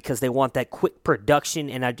drafts because they want that quick production.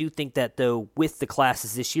 And I do think that, though, with the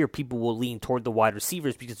classes this year, people will lean toward the wide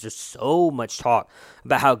receivers because there's so much talk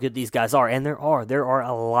about how good these guys are. And there are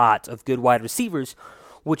a lot of good wide receivers,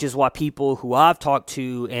 which is why people who I've talked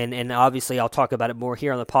to, and obviously I'll talk about it more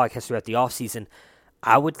here on the podcast throughout the offseason,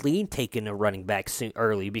 I would lean taking a running back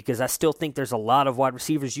early because I still think there's a lot of wide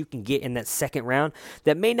receivers you can get in that second round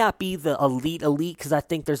that may not be the elite because I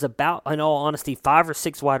think there's about, in all honesty, 5 or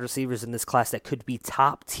 6 wide receivers in this class that could be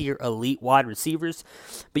top-tier elite wide receivers,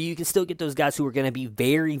 but you can still get those guys who are going to be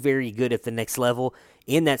very, very good at the next level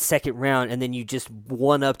in that second round, and then you just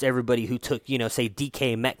one-upped everybody who took, say,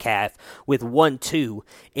 DK Metcalf with 1-2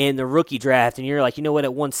 in the rookie draft, and you're like, at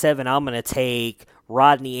 1-7, I'm going to take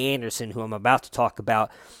Rodney Anderson, who I'm about to talk about,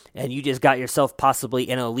 and you just got yourself possibly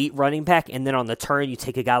an elite running back, and then on the turn, you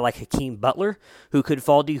take a guy like Hakeem Butler, who could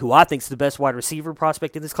fall to you, who I think is the best wide receiver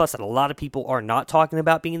prospect in this class, and a lot of people are not talking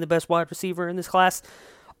about being the best wide receiver in this class.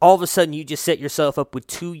 All of a sudden, you just set yourself up with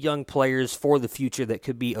 2 young players for the future that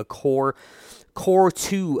could be a core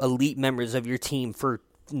 2 elite members of your team for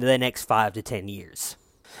the next 5 to 10 years.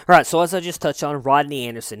 All right, so as I just touched on, Rodney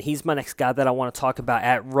Anderson, he's my next guy that I want to talk about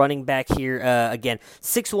at running back here. Again,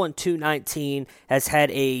 6'1", 219, has had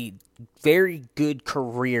a very good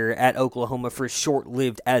career at Oklahoma for as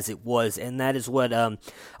short-lived as it was, and that is what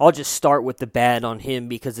I'll just start with the bad on him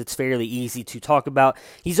because it's fairly easy to talk about.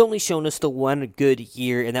 He's only shown us the one good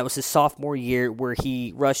year, and that was his sophomore year where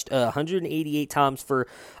he rushed 188 times for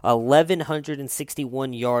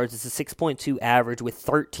 1,161 yards. It's a 6.2 average with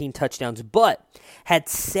 13 touchdowns, but had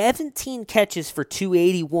 17 catches for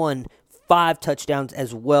 281, 5 touchdowns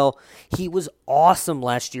as well. He was awesome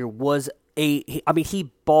last year,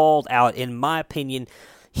 he balled out. In my opinion,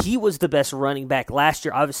 He was the best running back last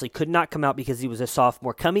year. Obviously could not come out because he was a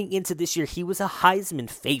sophomore. Coming into this year, he was a Heisman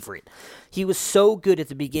favorite. He was so good at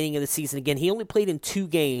the beginning of the season. Again, he only played in 2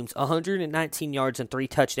 games, 119 yards and 3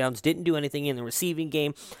 touchdowns. Didn't do anything in the receiving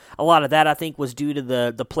game. A lot of that, I think, was due to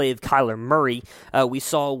the play of Kyler Murray. We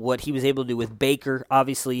saw what he was able to do with Baker.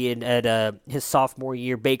 Obviously, at his sophomore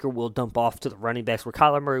year, Baker will dump off to the running backs, where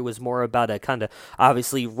Kyler Murray was more about a kind of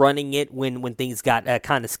obviously running it when things got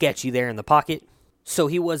kind of sketchy there in the pocket. So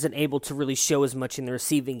he wasn't able to really show as much in the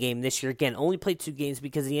receiving game this year. Again, only played 2 games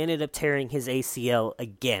because he ended up tearing his ACL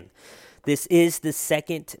again. This is the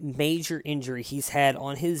second major injury he's had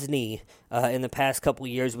on his knee in the past couple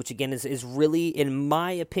of years, which again is really, in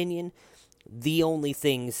my opinion, the only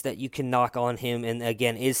things that you can knock on him. And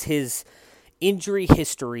again, is his injury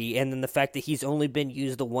history, and then the fact that he's only been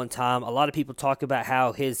used the one time. A lot of people talk about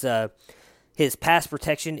how his pass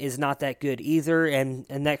protection is not that good either, and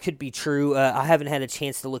that could be true. I haven't had a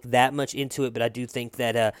chance to look that much into it, but I do think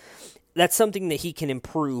that that's something that he can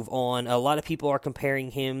improve on. A lot of people are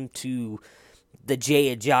comparing him to the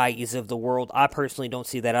Jay Ajayi's of the world. I personally don't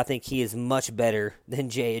see that. I think he is much better than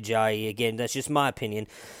Jay Ajayi. Again, that's just my opinion.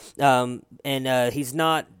 And he's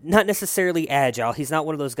not necessarily agile. He's not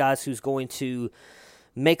one of those guys who's going to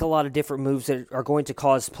make a lot of different moves that are going to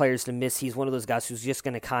cause players to miss. He's one of those guys who's just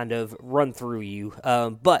going to kind of run through you.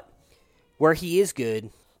 But where he is good,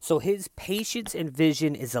 so his patience and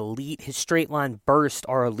vision is elite. His straight line bursts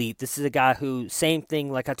are elite. This is a guy who, same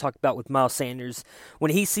thing like I talked about with Miles Sanders. When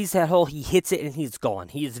he sees that hole, he hits it and he's gone.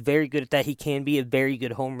 He is very good at that. He can be a very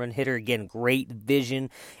good home run hitter. Again, great vision.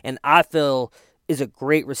 And I feel is a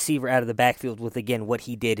great receiver out of the backfield with, again, what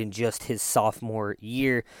he did in just his sophomore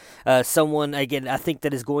year. Someone, again, I think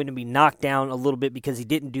that is going to be knocked down a little bit because he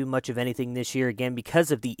didn't do much of anything this year, again,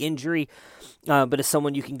 because of the injury, but as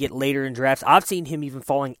someone you can get later in drafts. I've seen him even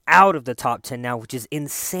falling out of the top 10 now, which is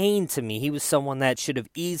insane to me. He was someone that should have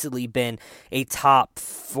easily been a top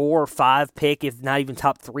 4 or 5 pick, if not even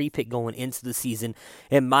top 3 pick going into the season.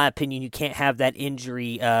 In my opinion, you can't have that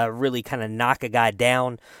injury really kind of knock a guy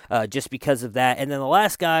down just because of that. And then the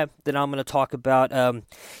last guy that I'm going to talk about,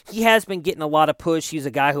 he has been getting a lot of push. He's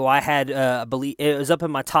a guy who I had, I believe, it was up in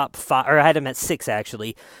my top 5, or I had him at 6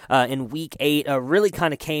 actually, in week 8. Really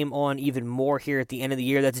kind of came on even more here at the end of the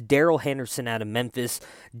year. That's Darrell Henderson out of Memphis.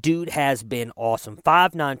 Dude has been awesome.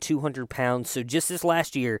 5'9", 200 pounds. So just this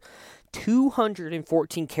last year,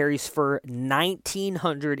 214 carries for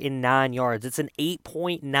 1,909 yards. It's an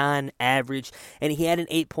 8.9 average, and he had an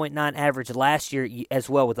 8.9 average last year as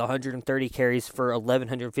well with 130 carries for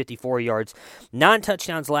 1,154 yards. 9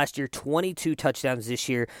 touchdowns last year, 22 touchdowns this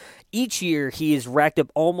year. Each year, he has racked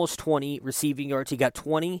up almost 20 receiving yards. He got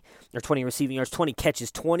 20 receiving yards, 20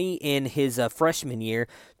 catches, 20 in his freshman year,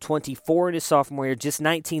 24 in his sophomore year, just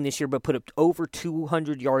 19 this year, but put up over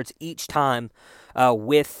 200 yards each time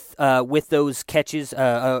with those catches.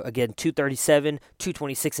 Again, 237,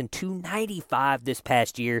 226, and 295 this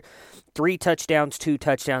past year. 3 touchdowns, 2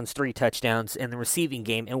 touchdowns, 3 touchdowns in the receiving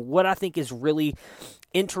game. And what I think is really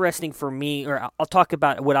interesting for me, or I'll talk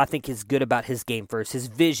about what I think is good about his game first. His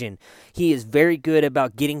vision. He is very good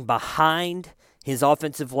about getting behind his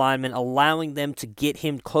offensive linemen, allowing them to get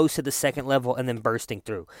him close to the second level and then bursting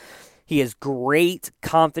through. He has great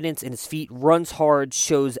confidence in his feet, runs hard,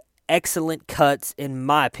 shows excellent cuts, in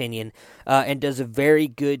my opinion, and does a very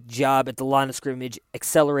good job at the line of scrimmage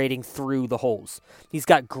accelerating through the holes. He's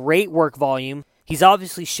got great work volume. He's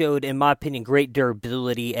obviously showed, in my opinion, great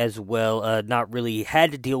durability as well. Not really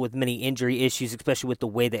had to deal with many injury issues, especially with the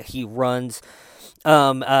way that he runs.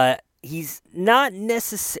 He's not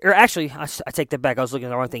necessarily, or actually, I take that back. I was looking at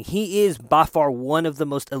the wrong thing. He is by far one of the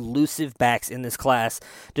most elusive backs in this class.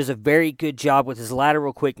 Does a very good job with his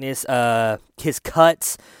lateral quickness, his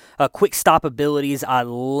cuts, quick stop abilities. I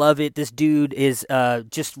love it. This dude is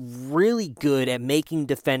just really good at making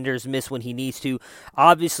defenders miss when he needs to.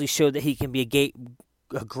 Obviously showed that he can be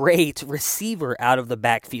a great receiver out of the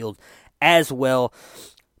backfield as well.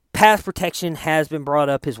 Pass protection has been brought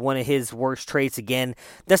up as one of his worst traits. Again,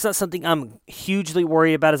 that's not something I'm hugely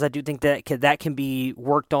worried about, as I do think that can be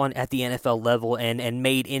worked on at the NFL level and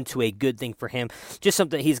made into a good thing for him. Just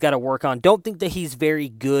something he's got to work on. Don't think that he's very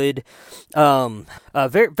good,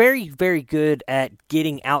 very, very, very good at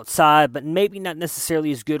getting outside, but maybe not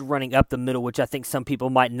necessarily as good running up the middle, which I think some people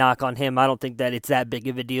might knock on him. I don't think that it's that big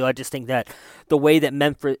of a deal. I just think that the way that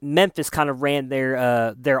Memphis kind of ran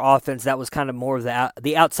their offense, that was kind of more of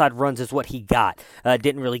the outside runs is what he got.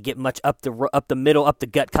 Didn't really get much up the middle, up the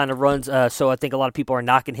gut kind of runs. So I think a lot of people are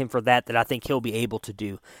knocking him for that I think he'll be able to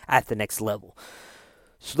do at the next level.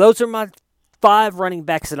 So those are my 5 running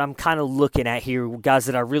backs that I'm kind of looking at here, guys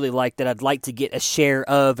that I really like, that I'd like to get a share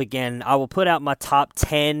of. Again, I will put out my top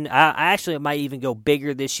 10. I might even go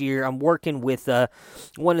bigger this year. I'm working with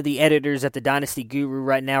one of the editors at the Dynasty Guru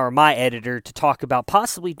right now, or my editor, to talk about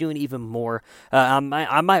possibly doing even more. I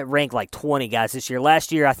might rank like 20 guys this year.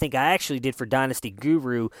 Last year, I think I actually did for Dynasty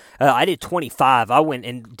Guru, I did 25. I went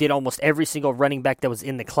and did almost every single running back that was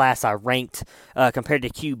in the class I ranked compared to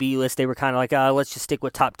QB list. They were kind of like, let's just stick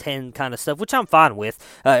with top 10 kind of stuff, which I'm fine with.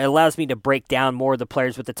 It allows me to break down more of the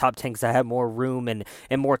players with the top 10 because I have more room and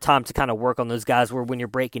more time to kind of work on those guys, where when you're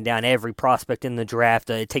breaking down every prospect in the draft,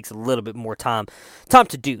 it takes a little bit more time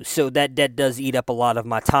to do. So that does eat up a lot of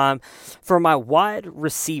my time. For my wide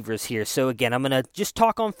receivers here, so again, I'm going to just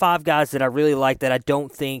talk on 5 guys that I really like that I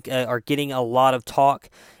don't think are getting a lot of talk.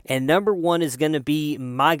 And number 1 is going to be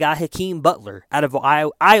my guy, Hakeem Butler, out of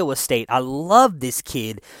Iowa State. I love this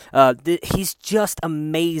kid. He's just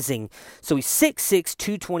amazing. So he's 6'6",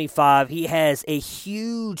 225. He has a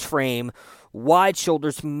huge frame, wide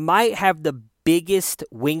shoulders, might have the biggest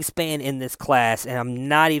wingspan in this class, and I'm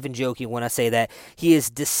not even joking when I say that. He is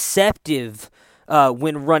deceptive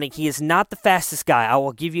when running. He is not the fastest guy. I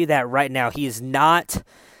will give you that right now. He is not...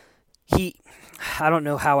 I don't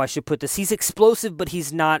know how I should put this. He's explosive, but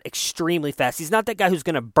he's not extremely fast. He's not that guy who's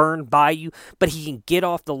going to burn by you, but he can get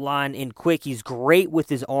off the line in quick. He's great with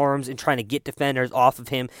his arms and trying to get defenders off of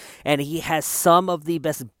him, and he has some of the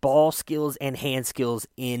best ball skills and hand skills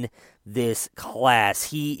in this class.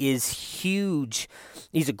 He is huge.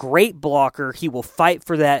 He's a great blocker. He will fight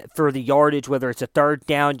for the yardage, whether it's a third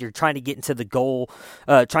down, you're trying to get into the goal,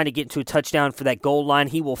 trying to get into a touchdown for that goal line.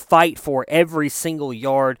 He will fight for every single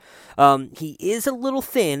yard. He is a little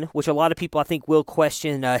thin, which a lot of people I think will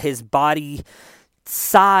question. His body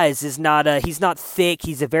size is not, he's not thick.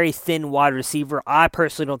 He's a very thin wide receiver. I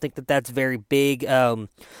personally don't think that that's very big.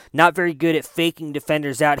 Not very good at faking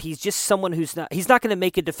defenders out. He's just someone he's not going to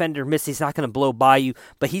make a defender miss. He's not going to blow by you,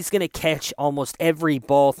 but he's going to catch almost every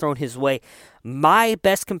ball thrown his way. My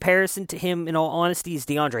best comparison to him, in all honesty, is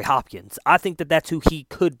DeAndre Hopkins. I think that that's who he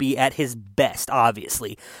could be at his best,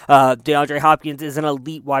 obviously. DeAndre Hopkins is an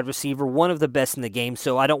elite wide receiver, one of the best in the game,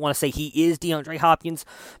 so I don't want to say he is DeAndre Hopkins,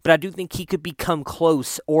 but I do think he could become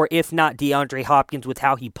close, or if not DeAndre Hopkins, with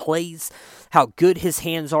how he plays, how good his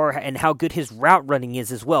hands are, and how good his route running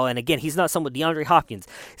is as well. And again, he's not someone, DeAndre Hopkins,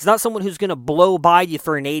 he's not someone who's going to blow by you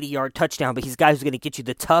for an 80-yard touchdown, but he's a guy who's going to get you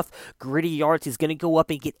the tough, gritty yards. He's going to go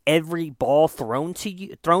up and get every ball thrown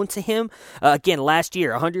to him. Again, last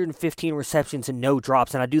year, 115 receptions and no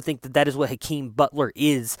drops, and I do think that is what Hakeem Butler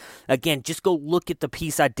is. Again, just go look at the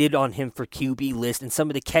piece I did on him for QB list and some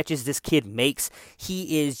of the catches this kid makes.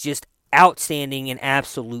 He is just outstanding and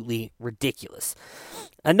absolutely ridiculous.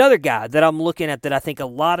 Another guy that I'm looking at that I think a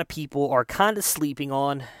lot of people are kind of sleeping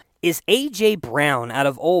on is A.J. Brown out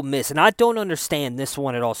of Ole Miss, and I don't understand this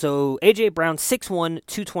one at all. So A.J. Brown, 6'1",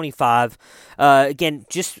 225. Again,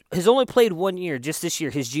 just has only played 1 year, just this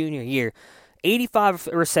year, his junior year. 85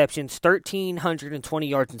 receptions, 1,320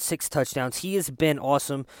 yards, and 6 touchdowns. He has been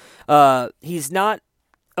awesome. He's not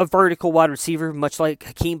a vertical wide receiver, much like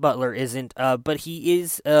Hakeem Butler isn't, but he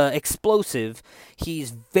is explosive.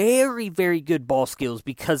 He's very, very good ball skills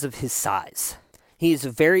because of his size. He is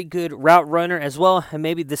a very good route runner as well, and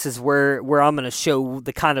maybe this is where I'm going to show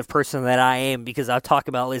the kind of person that I am, because I talk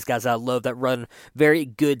about all these guys I love that run very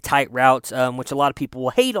good, tight routes, which a lot of people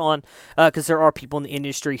will hate on, because there are people in the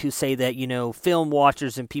industry who say that, film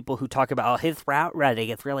watchers and people who talk about, his route running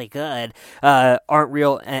is really good, aren't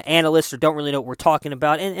real analysts or don't really know what we're talking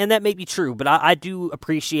about, and that may be true, but I do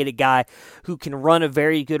appreciate a guy who can run a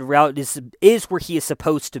very good route, is where he is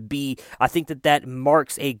supposed to be. I think that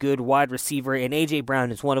marks a good wide receiver, and A.J.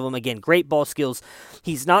 Brown is one of them. Again, great ball skills.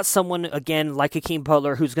 He's not someone, again, like Hakeem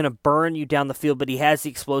Butler, who's going to burn you down the field, but he has the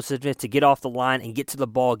explosiveness to get off the line and get to the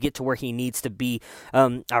ball, get to where he needs to be.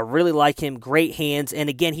 I really like him. Great hands. And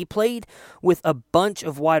again, he played with a bunch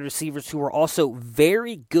of wide receivers who were also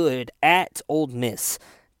very good at Ole Miss.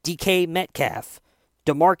 DK Metcalf,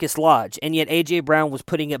 DeMarcus Lodge, and yet A.J. Brown was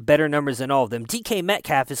putting up better numbers than all of them. DK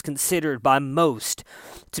Metcalf is considered by most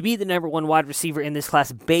to be the number 1 wide receiver in this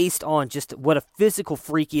class based on just what a physical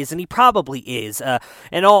freak he is, and he probably is.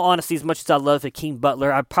 In all honesty, as much as I love Hakeem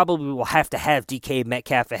Butler, I probably will have to have DK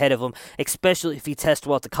Metcalf ahead of him, especially if he tests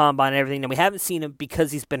well at the combine and everything. And we haven't seen him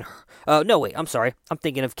because he's been... I'm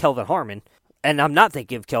thinking of Kelvin Harmon. And I'm not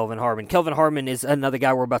thinking of Kelvin Harmon. Kelvin Harmon is another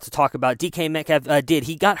guy we're about to talk about. DK Metcalf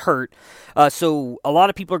he got hurt. So a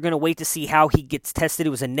lot of people are going to wait to see how he gets tested.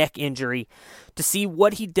 It was a neck injury, to see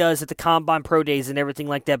what he does at the Combine Pro Days and everything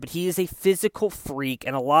like that. But he is a physical freak,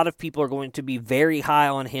 and a lot of people are going to be very high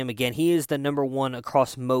on him. Again, he is the number one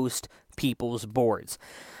across most people's boards.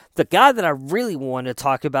 The guy that I really wanted to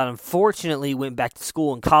talk about, unfortunately, went back to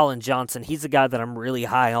school, and Colin Johnson. He's a guy that I'm really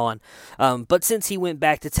high on. But since he went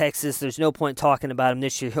back to Texas, there's no point talking about him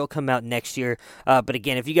this year. He'll come out next year. But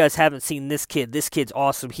again, if you guys haven't seen this kid's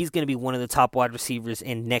awesome. He's going to be one of the top wide receivers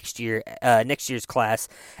in next year's class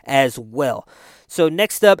as well. So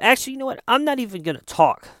next up, actually, you know what? I'm not even going to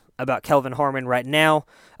talk about Kelvin Harmon right now.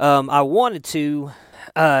 I wanted to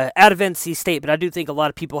out of NC State, but I do think a lot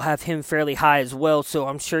of people have him fairly high as well, so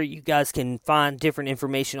I'm sure you guys can find different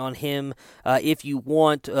information on him if you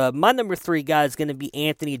want. My number 3 guy is going to be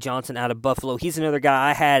Anthony Johnson out of Buffalo. He's another guy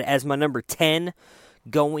I had as my number 10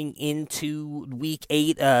 going into Week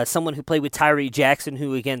 8, someone who played with Tyree Jackson,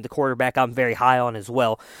 who, again, the quarterback I'm very high on as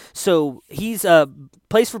well. So he's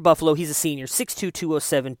plays for Buffalo. He's a senior, 6'2",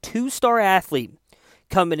 207, 2-star athlete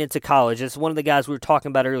coming into college. That's one of the guys we were talking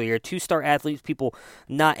about earlier. 2-star athletes, people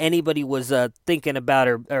not anybody was thinking about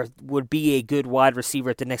or would be a good wide receiver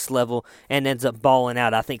at the next level, and ends up balling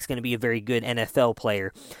out. I think is going to be a very good NFL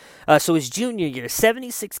player. So his junior year,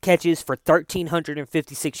 76 catches for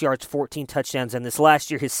 1,356 yards, 14 touchdowns. And this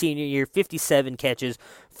last year, his senior year, 57 catches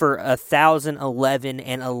for 1,011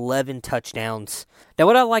 and 11 touchdowns. Now,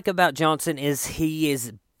 what I like about Johnson is he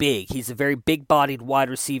is big. He's a very big-bodied wide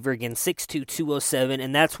receiver, again, 6'2", 207,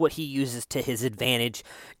 and that's what he uses to his advantage.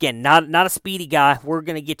 Again, not a speedy guy. We're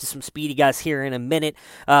going to get to some speedy guys here in a minute,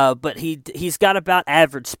 but he's got about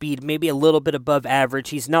average speed, maybe a little bit above average.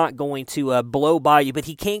 He's not going to blow by you, but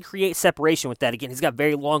he can create separation with that. Again, he's got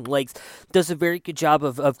very long legs, does a very good job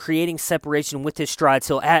of creating separation with his strides.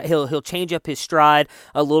 He'll change up his stride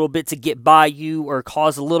a little bit to get by you or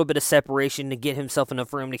cause a little bit of separation to get himself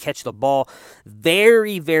enough room to catch the ball.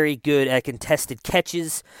 Very good at contested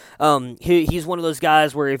catches. He's one of those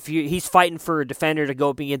guys where if he's fighting for a defender to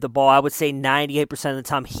go up and get the ball, I would say 98% of the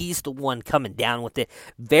time he's the one coming down with it.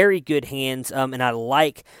 Very good hands, and I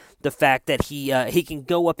like the fact that he can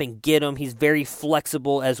go up and get him. He's very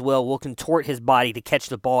flexible as well. Will contort his body to catch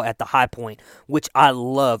the ball at the high point, which I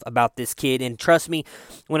love about this kid. And trust me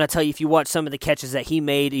when I tell you, if you watch some of the catches that he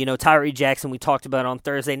made, Tyree Jackson, we talked about on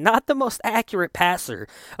Thursday, not the most accurate passer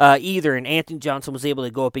either. And Anthony Johnson was able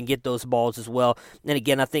to go up and get those balls as well. And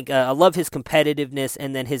again, I think I love his competitiveness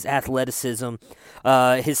and then his athleticism.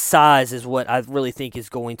 His size is what I really think is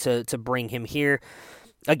going to bring him here.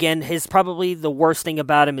 Again, probably the worst thing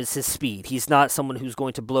about him is his speed. He's not someone who's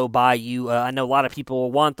going to blow by you. I know a lot of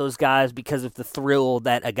people want those guys because of the thrill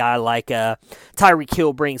that a guy like Tyreek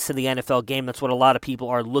Hill brings to the NFL game. That's what a lot of people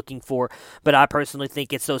are looking for. But I personally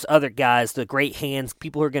think it's those other guys, the great hands,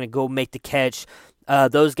 people who are going to go make the catch.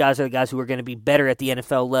 Those guys are the guys who are going to be better at the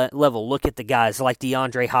NFL level. Look at the guys like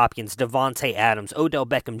DeAndre Hopkins, Devontae Adams, Odell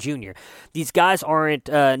Beckham Jr. These guys aren't,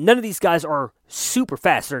 none of these guys are super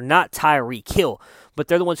fast. They're not Tyreek Hill, but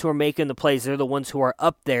they're the ones who are making the plays. They're the ones who are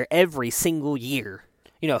up there every single year.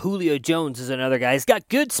 Julio Jones is another guy. He's got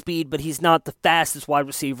good speed, but he's not the fastest wide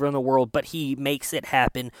receiver in the world, but he makes it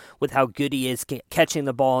happen with how good he is catching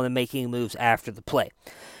the ball and making moves after the play.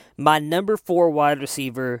 My number 4 wide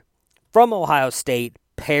receiver from Ohio State,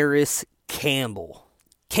 Paris Campbell.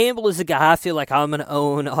 Campbell is a guy I feel like I'm going to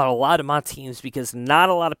own on a lot of my teams because not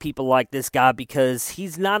a lot of people like this guy because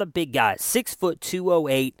he's not a big guy. 6',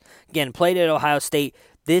 208. Again, played at Ohio State.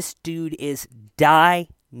 This dude is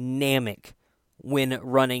dynamic when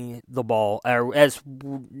running the ball, or as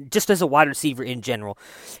a wide receiver in general.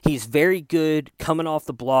 He's very good coming off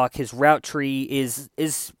the block. His route tree is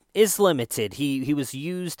limited. He was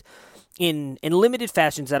used in limited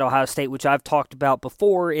fashions at Ohio State, which I've talked about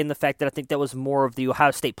before, in the fact that I think that was more of the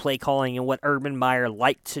Ohio State play calling and what Urban Meyer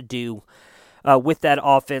liked to do with that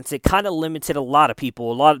offense. It kind of limited a lot of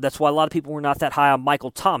people. That's why a lot of people were not that high on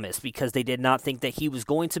Michael Thomas, because they did not think that he was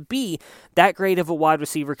going to be that great of a wide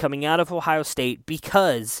receiver coming out of Ohio State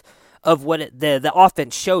because of what the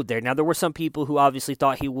offense showed there. Now, there were some people who obviously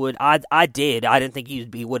thought he would. I did. I didn't think he would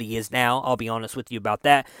be what he is now. I'll be honest with you about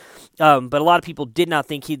that. But a lot of people did not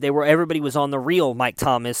think everybody was on the real Mike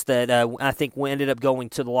Thomas that I think ended up going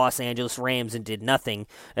to the Los Angeles Rams and did nothing.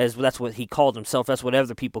 That's what he called himself. That's what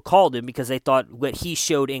other people called him because they thought what he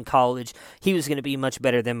showed in college, he was going to be much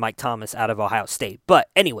better than Mike Thomas out of Ohio State. But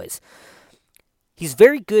anyways, He's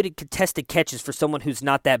very good at contested catches for someone who's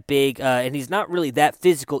not that big, and he's not really that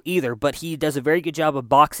physical either, but he does a very good job of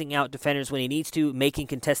boxing out defenders when he needs to, making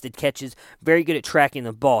contested catches, very good at tracking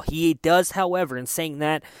the ball. He does, however, in saying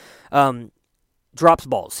that, drops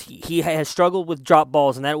balls. He has struggled with drop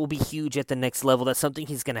balls, and that will be huge at the next level. That's something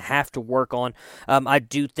he's going to have to work on. I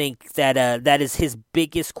do think that that is his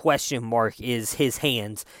biggest question mark, is his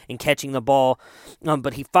hands in catching the ball.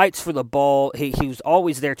 But he fights for the ball. He was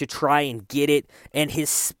always there to try and get it, and his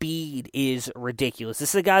speed is ridiculous. This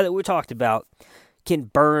is a guy that we talked about can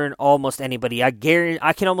burn almost anybody. I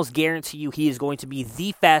can almost guarantee you he is going to be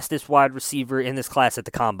the fastest wide receiver in this class at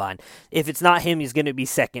the Combine. If it's not him, he's going to be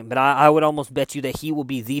second, but I would almost bet you that he will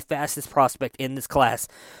be the fastest prospect in this class.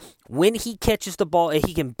 When he catches the ball,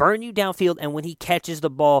 he can burn you downfield, and when he catches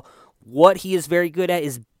the ball, what he is very good at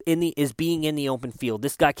is being in the open field.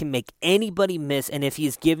 This guy can make anybody miss, and if he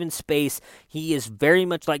is given space, he is very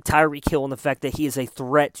much like Tyreek Hill in the fact that he is a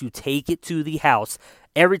threat to take it to the house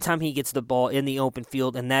every time he gets the ball in the open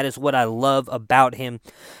field, and that is what I love about him.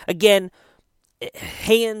 Again,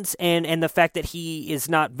 hands and the fact that he is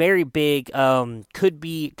not very big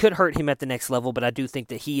could hurt him at the next level, but I do think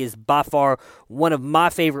that he is by far one of my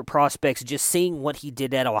favorite prospects, just seeing what he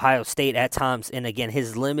did at Ohio State at times, and again,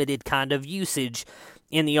 his limited kind of usage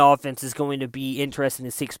in the offense is going to be interesting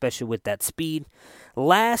to see, especially with that speed.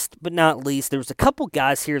 Last but not least, there's a couple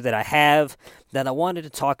guys here that I have that I wanted to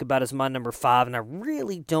talk about as my number 5, and I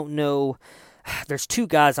really don't know. There's 2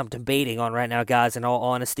 guys I'm debating on right now, guys, in all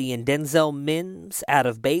honesty, and Denzel Mims out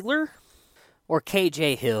of Baylor or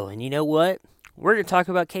KJ Hill. And you know what? We're going to talk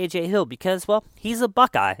about KJ Hill because, well, he's a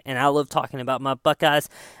Buckeye, and I love talking about my Buckeyes.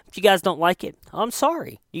 If you guys don't like it, I'm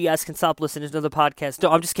sorry. You guys can stop listening to the podcast.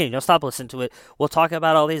 No, I'm just kidding. Don't stop listening to it. We'll talk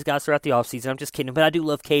about all these guys throughout the offseason. I'm just kidding. But I do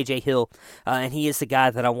love KJ Hill, and he is the guy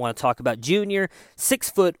that I want to talk about. Junior, 6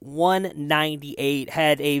 foot, 198,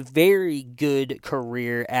 had a very good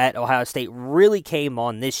career at Ohio State. Really came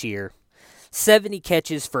on this year. 70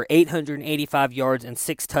 catches for 885 yards and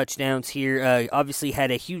 6 touchdowns here. Obviously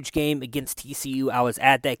had a huge game against TCU. I was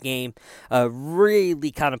at that game.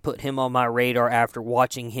 Really kind of put him on my radar after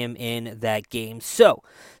watching him in that game. So,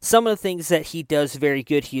 some of the things that he does very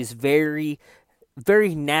good. He is very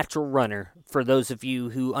natural runner. For those of you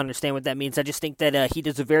who understand what that means, I just think that he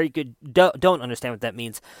does a very good, don't understand what that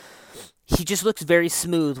means. He just looks very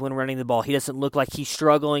smooth when running the ball. He doesn't look like he's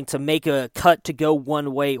struggling to make a cut to go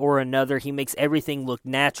one way or another. He makes everything look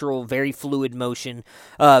natural, very fluid motion.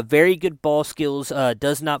 Very good ball skills.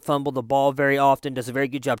 Does not fumble the ball very often. Does a very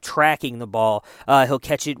good job tracking the ball. He'll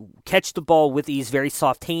catch the ball with ease, very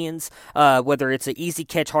soft hands. Whether it's an easy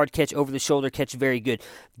catch, hard catch, over the shoulder catch, very good.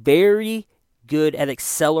 Very good at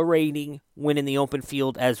accelerating when in the open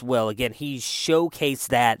field as well. Again, he's showcased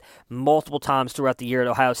that multiple times throughout the year at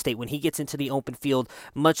Ohio State. When he gets into the open field,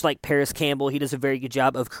 much like Paris Campbell, he does a very good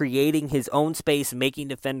job of creating his own space, making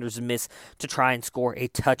defenders miss to try and score a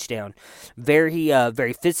touchdown.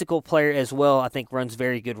 Very physical player as well. I think runs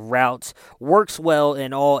very good routes, works well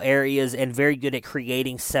in all areas, and very good at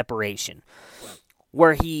creating separation.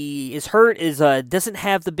 Where he is hurt is doesn't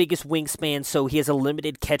have the biggest wingspan, so he has a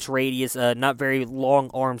limited catch radius, not very long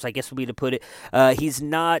arms, I guess would be to put it. He's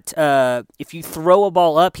not, if you throw a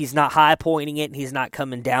ball up, he's not high pointing it, and he's not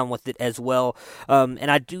coming down with it as well. And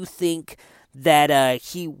I do think that I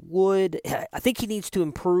think he needs to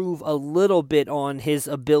improve a little bit on his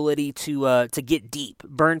ability to get deep,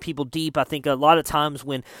 burn people deep. I think a lot of times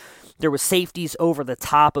when there were safeties over the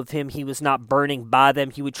top of him, he was not burning by them.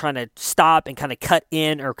 He would try to stop and kind of cut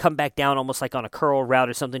in or come back down almost like on a curl route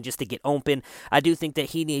or something just to get open. I do think that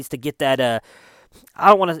he needs to get that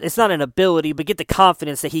it's not an ability, but get the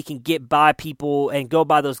confidence that he can get by people and go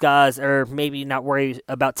by those guys, or maybe not worry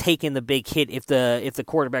about taking the big hit if the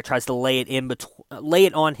quarterback tries to lay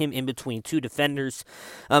it on him in between 2 defenders.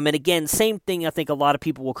 And again, same thing I think a lot of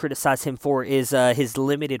people will criticize him for is his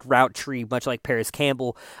limited route tree, much like Paris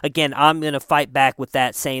Campbell. Again, I'm going to fight back with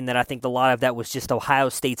that, saying that I think a lot of that was just Ohio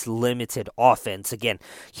State's limited offense. Again,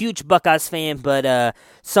 huge Buckeyes fan, but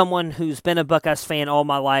someone who's been a Buckeyes fan all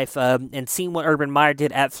my life and seen what Urban Meyer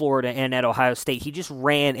did at Florida and at Ohio State. He just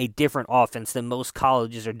ran a different offense than most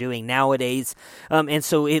colleges are doing nowadays, and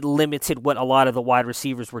so it limited what a lot of the wide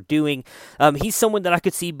receivers were doing. He's someone that I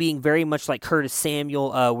could see being very much like Curtis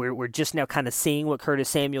Samuel. We're just now kind of seeing what Curtis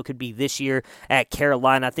Samuel could be this year at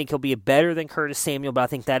Carolina. I think he'll be better than Curtis Samuel, but I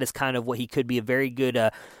think that is kind of what he could be, a very good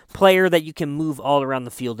player that you can move all around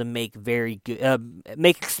the field and make very good,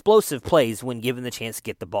 make explosive plays when given the chance to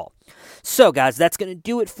get the ball. So, guys, that's going to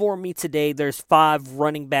do it for me today. There's 5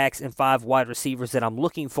 running backs and 5 wide receivers that I'm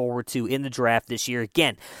looking forward to in the draft this year.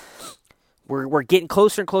 Again, We're getting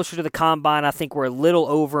closer and closer to the Combine. I think we're a little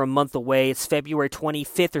over a month away. It's February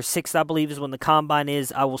 25th or 6th, I believe, is when the Combine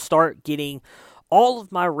is. I will start getting all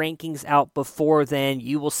of my rankings out before then.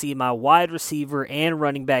 You will see my wide receiver and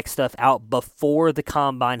running back stuff out before the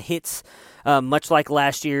Combine hits. Much like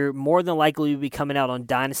last year, more than likely will be coming out on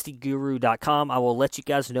dynastyguru.com. I will let you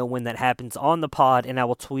guys know when that happens on the pod, and I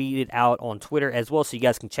will tweet it out on Twitter as well, so you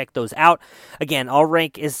guys can check those out. Again, I'll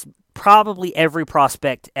rank is probably every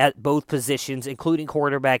prospect at both positions, including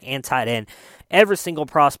quarterback and tight end. Every single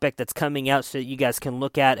prospect that's coming out so that you guys can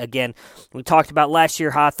look at. Again, we talked about last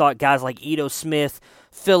year how I thought guys like Ito Smith,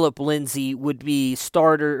 Phillip Lindsay would be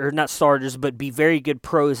not starters, but be very good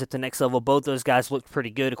pros at the next level. Both those guys looked pretty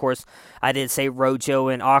good. Of course, I did say Rojo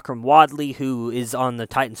and Akram Wadley, who is on the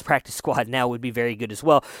Titans practice squad now, would be very good as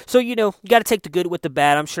well. So, you got to take the good with the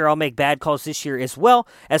bad. I'm sure I'll make bad calls this year as well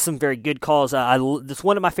as some very good calls. It's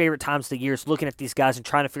one of my favorite times of the year is looking at these guys and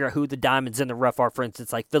trying to figure out who the diamonds in the rough are. For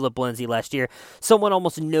instance, like Phillip Lindsay last year, someone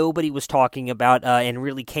almost nobody was talking about and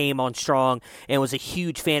really came on strong and was a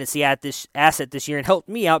huge fantasy asset this year and helped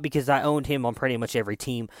me out because I owned him on pretty much every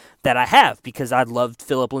team that I have because I loved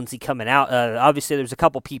Phillip Lindsay coming out. Obviously, there's a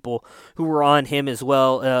couple people who were on him as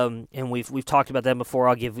well, and we've talked about them before.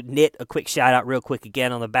 I'll give Nit a quick shout out real quick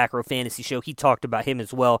again on the Back Row Fantasy Show. He talked about him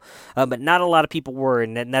as well, but not a lot of people were,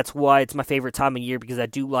 and that's why it's my favorite time of year because I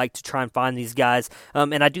do like to try and find these guys,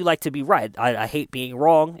 and I do like to be right. I hate being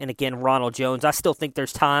wrong, and again, Ronald Jones, I still think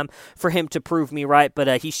there's time for him to prove me right,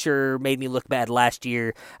 but he sure made me look bad last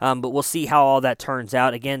year, but we'll see how all that turns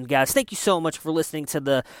out. Again, guys, thank you so much for listening to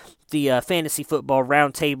the Fantasy Football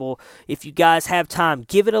Roundtable. If you guys have time,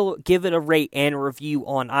 give it a rate and a review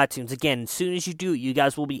on iTunes. Again, as soon as you do, you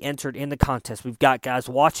guys will be entered in the contest. We've got guys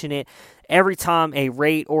watching it. Every time a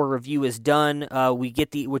rate or review is done, we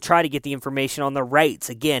try to get the information on the rates.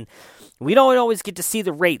 Again, we don't always get to see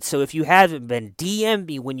the rates, so if you haven't been, DM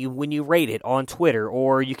me when you rate it on Twitter,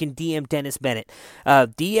 or you can DM Dennis Bennett.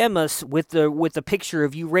 DM us with the picture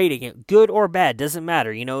of you rating it, good or bad, doesn't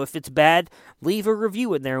matter. If it's bad, leave a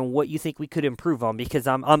review in there on what you think we could improve on, because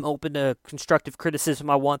I'm open to constructive criticism.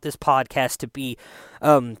 I want this podcast to be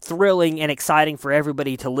thrilling and exciting for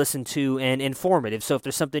everybody to listen to and informative. So if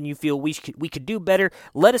there's something you feel we could do better,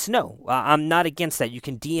 let us know. I'm not against that. You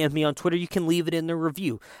can DM me on Twitter. You can leave it in the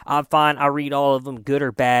review. I'm fine. I read all of them, good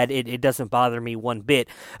or bad. It doesn't bother me one bit.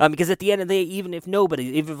 Because at the end of the day, even if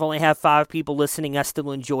I only have 5 people listening, I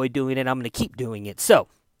still enjoy doing it. I'm going to keep doing it. So,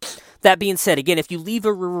 that being said, again, if you leave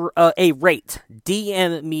a rate,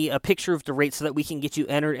 DM me a picture of the rate so that we can get you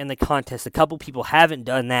entered in the contest. A couple people haven't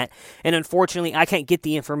done that, and unfortunately, I can't get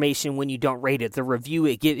the information when you don't rate it. The review,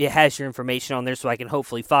 it has your information on there, so I can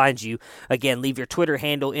hopefully find you. Again, leave your Twitter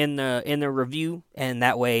handle in the review, and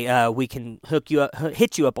that way we can hit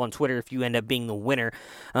you up on Twitter if you end up being the winner.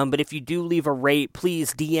 But if you do leave a rate,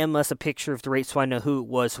 please DM us a picture of the rate so I know who it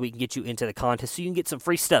was, so we can get you into the contest, so you can get some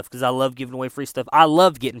free stuff, because I love giving away free stuff. I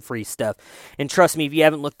love getting free stuff. And trust me, if you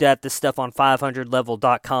haven't looked at this stuff on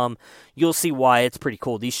 500level.com, you'll see why. It's pretty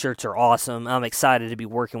cool. These shirts are awesome. I'm excited to be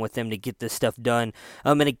working with them to get this stuff done.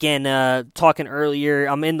 And again, talking earlier,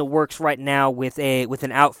 I'm in the works right now with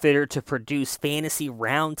an outfitter to produce fantasy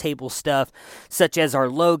roundtable stuff, such as our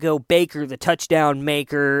logo, Baker, the touchdown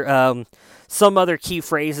maker, some other key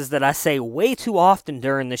phrases that I say way too often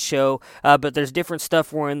during the show, but there's different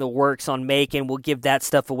stuff we're in the works on making. We'll give that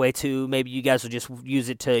stuff away too. Maybe you guys will just use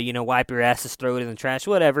it to, wipe your asses, throw it in the trash,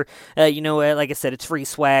 whatever. Like I said, it's free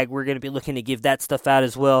swag. We're going to be looking to give that stuff out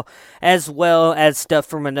as well as stuff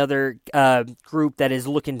from another group that is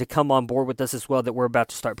looking to come on board with us as well, that we're about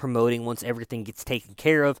to start promoting once everything gets taken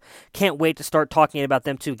care of. Can't wait to start talking about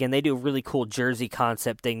them too. Again, they do a really cool jersey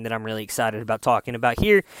concept thing that I'm really excited about talking about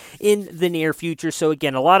here in the near future. So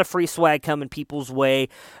again, a lot of free swag coming people's way.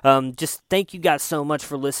 Just thank you guys so much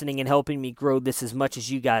for listening and helping me grow this as much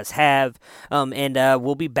as you guys have. And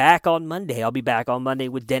we'll be back on Monday. I'll be back on Monday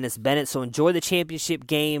with Dennis Bennett. So enjoy the championship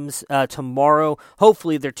games tomorrow.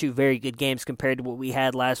 Hopefully they're 2 very good games compared to what we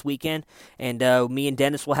had last weekend. And me and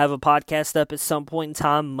Dennis will have a podcast up at some point in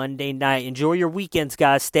time Monday night. Enjoy your weekends,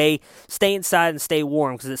 guys. Stay inside and stay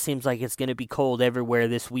warm, because it seems like it's going to be cold everywhere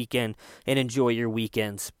this weekend. And enjoy your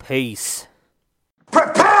weekends. Peace.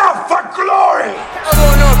 Prepare for glory! I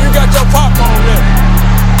don't know if you got your popcorn ready.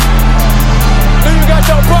 If you got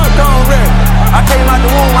your popcorn ready. I came out the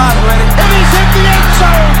womb, I was ready. And he's hit the end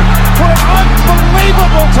zone for an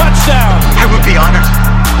unbelievable touchdown. I would be honored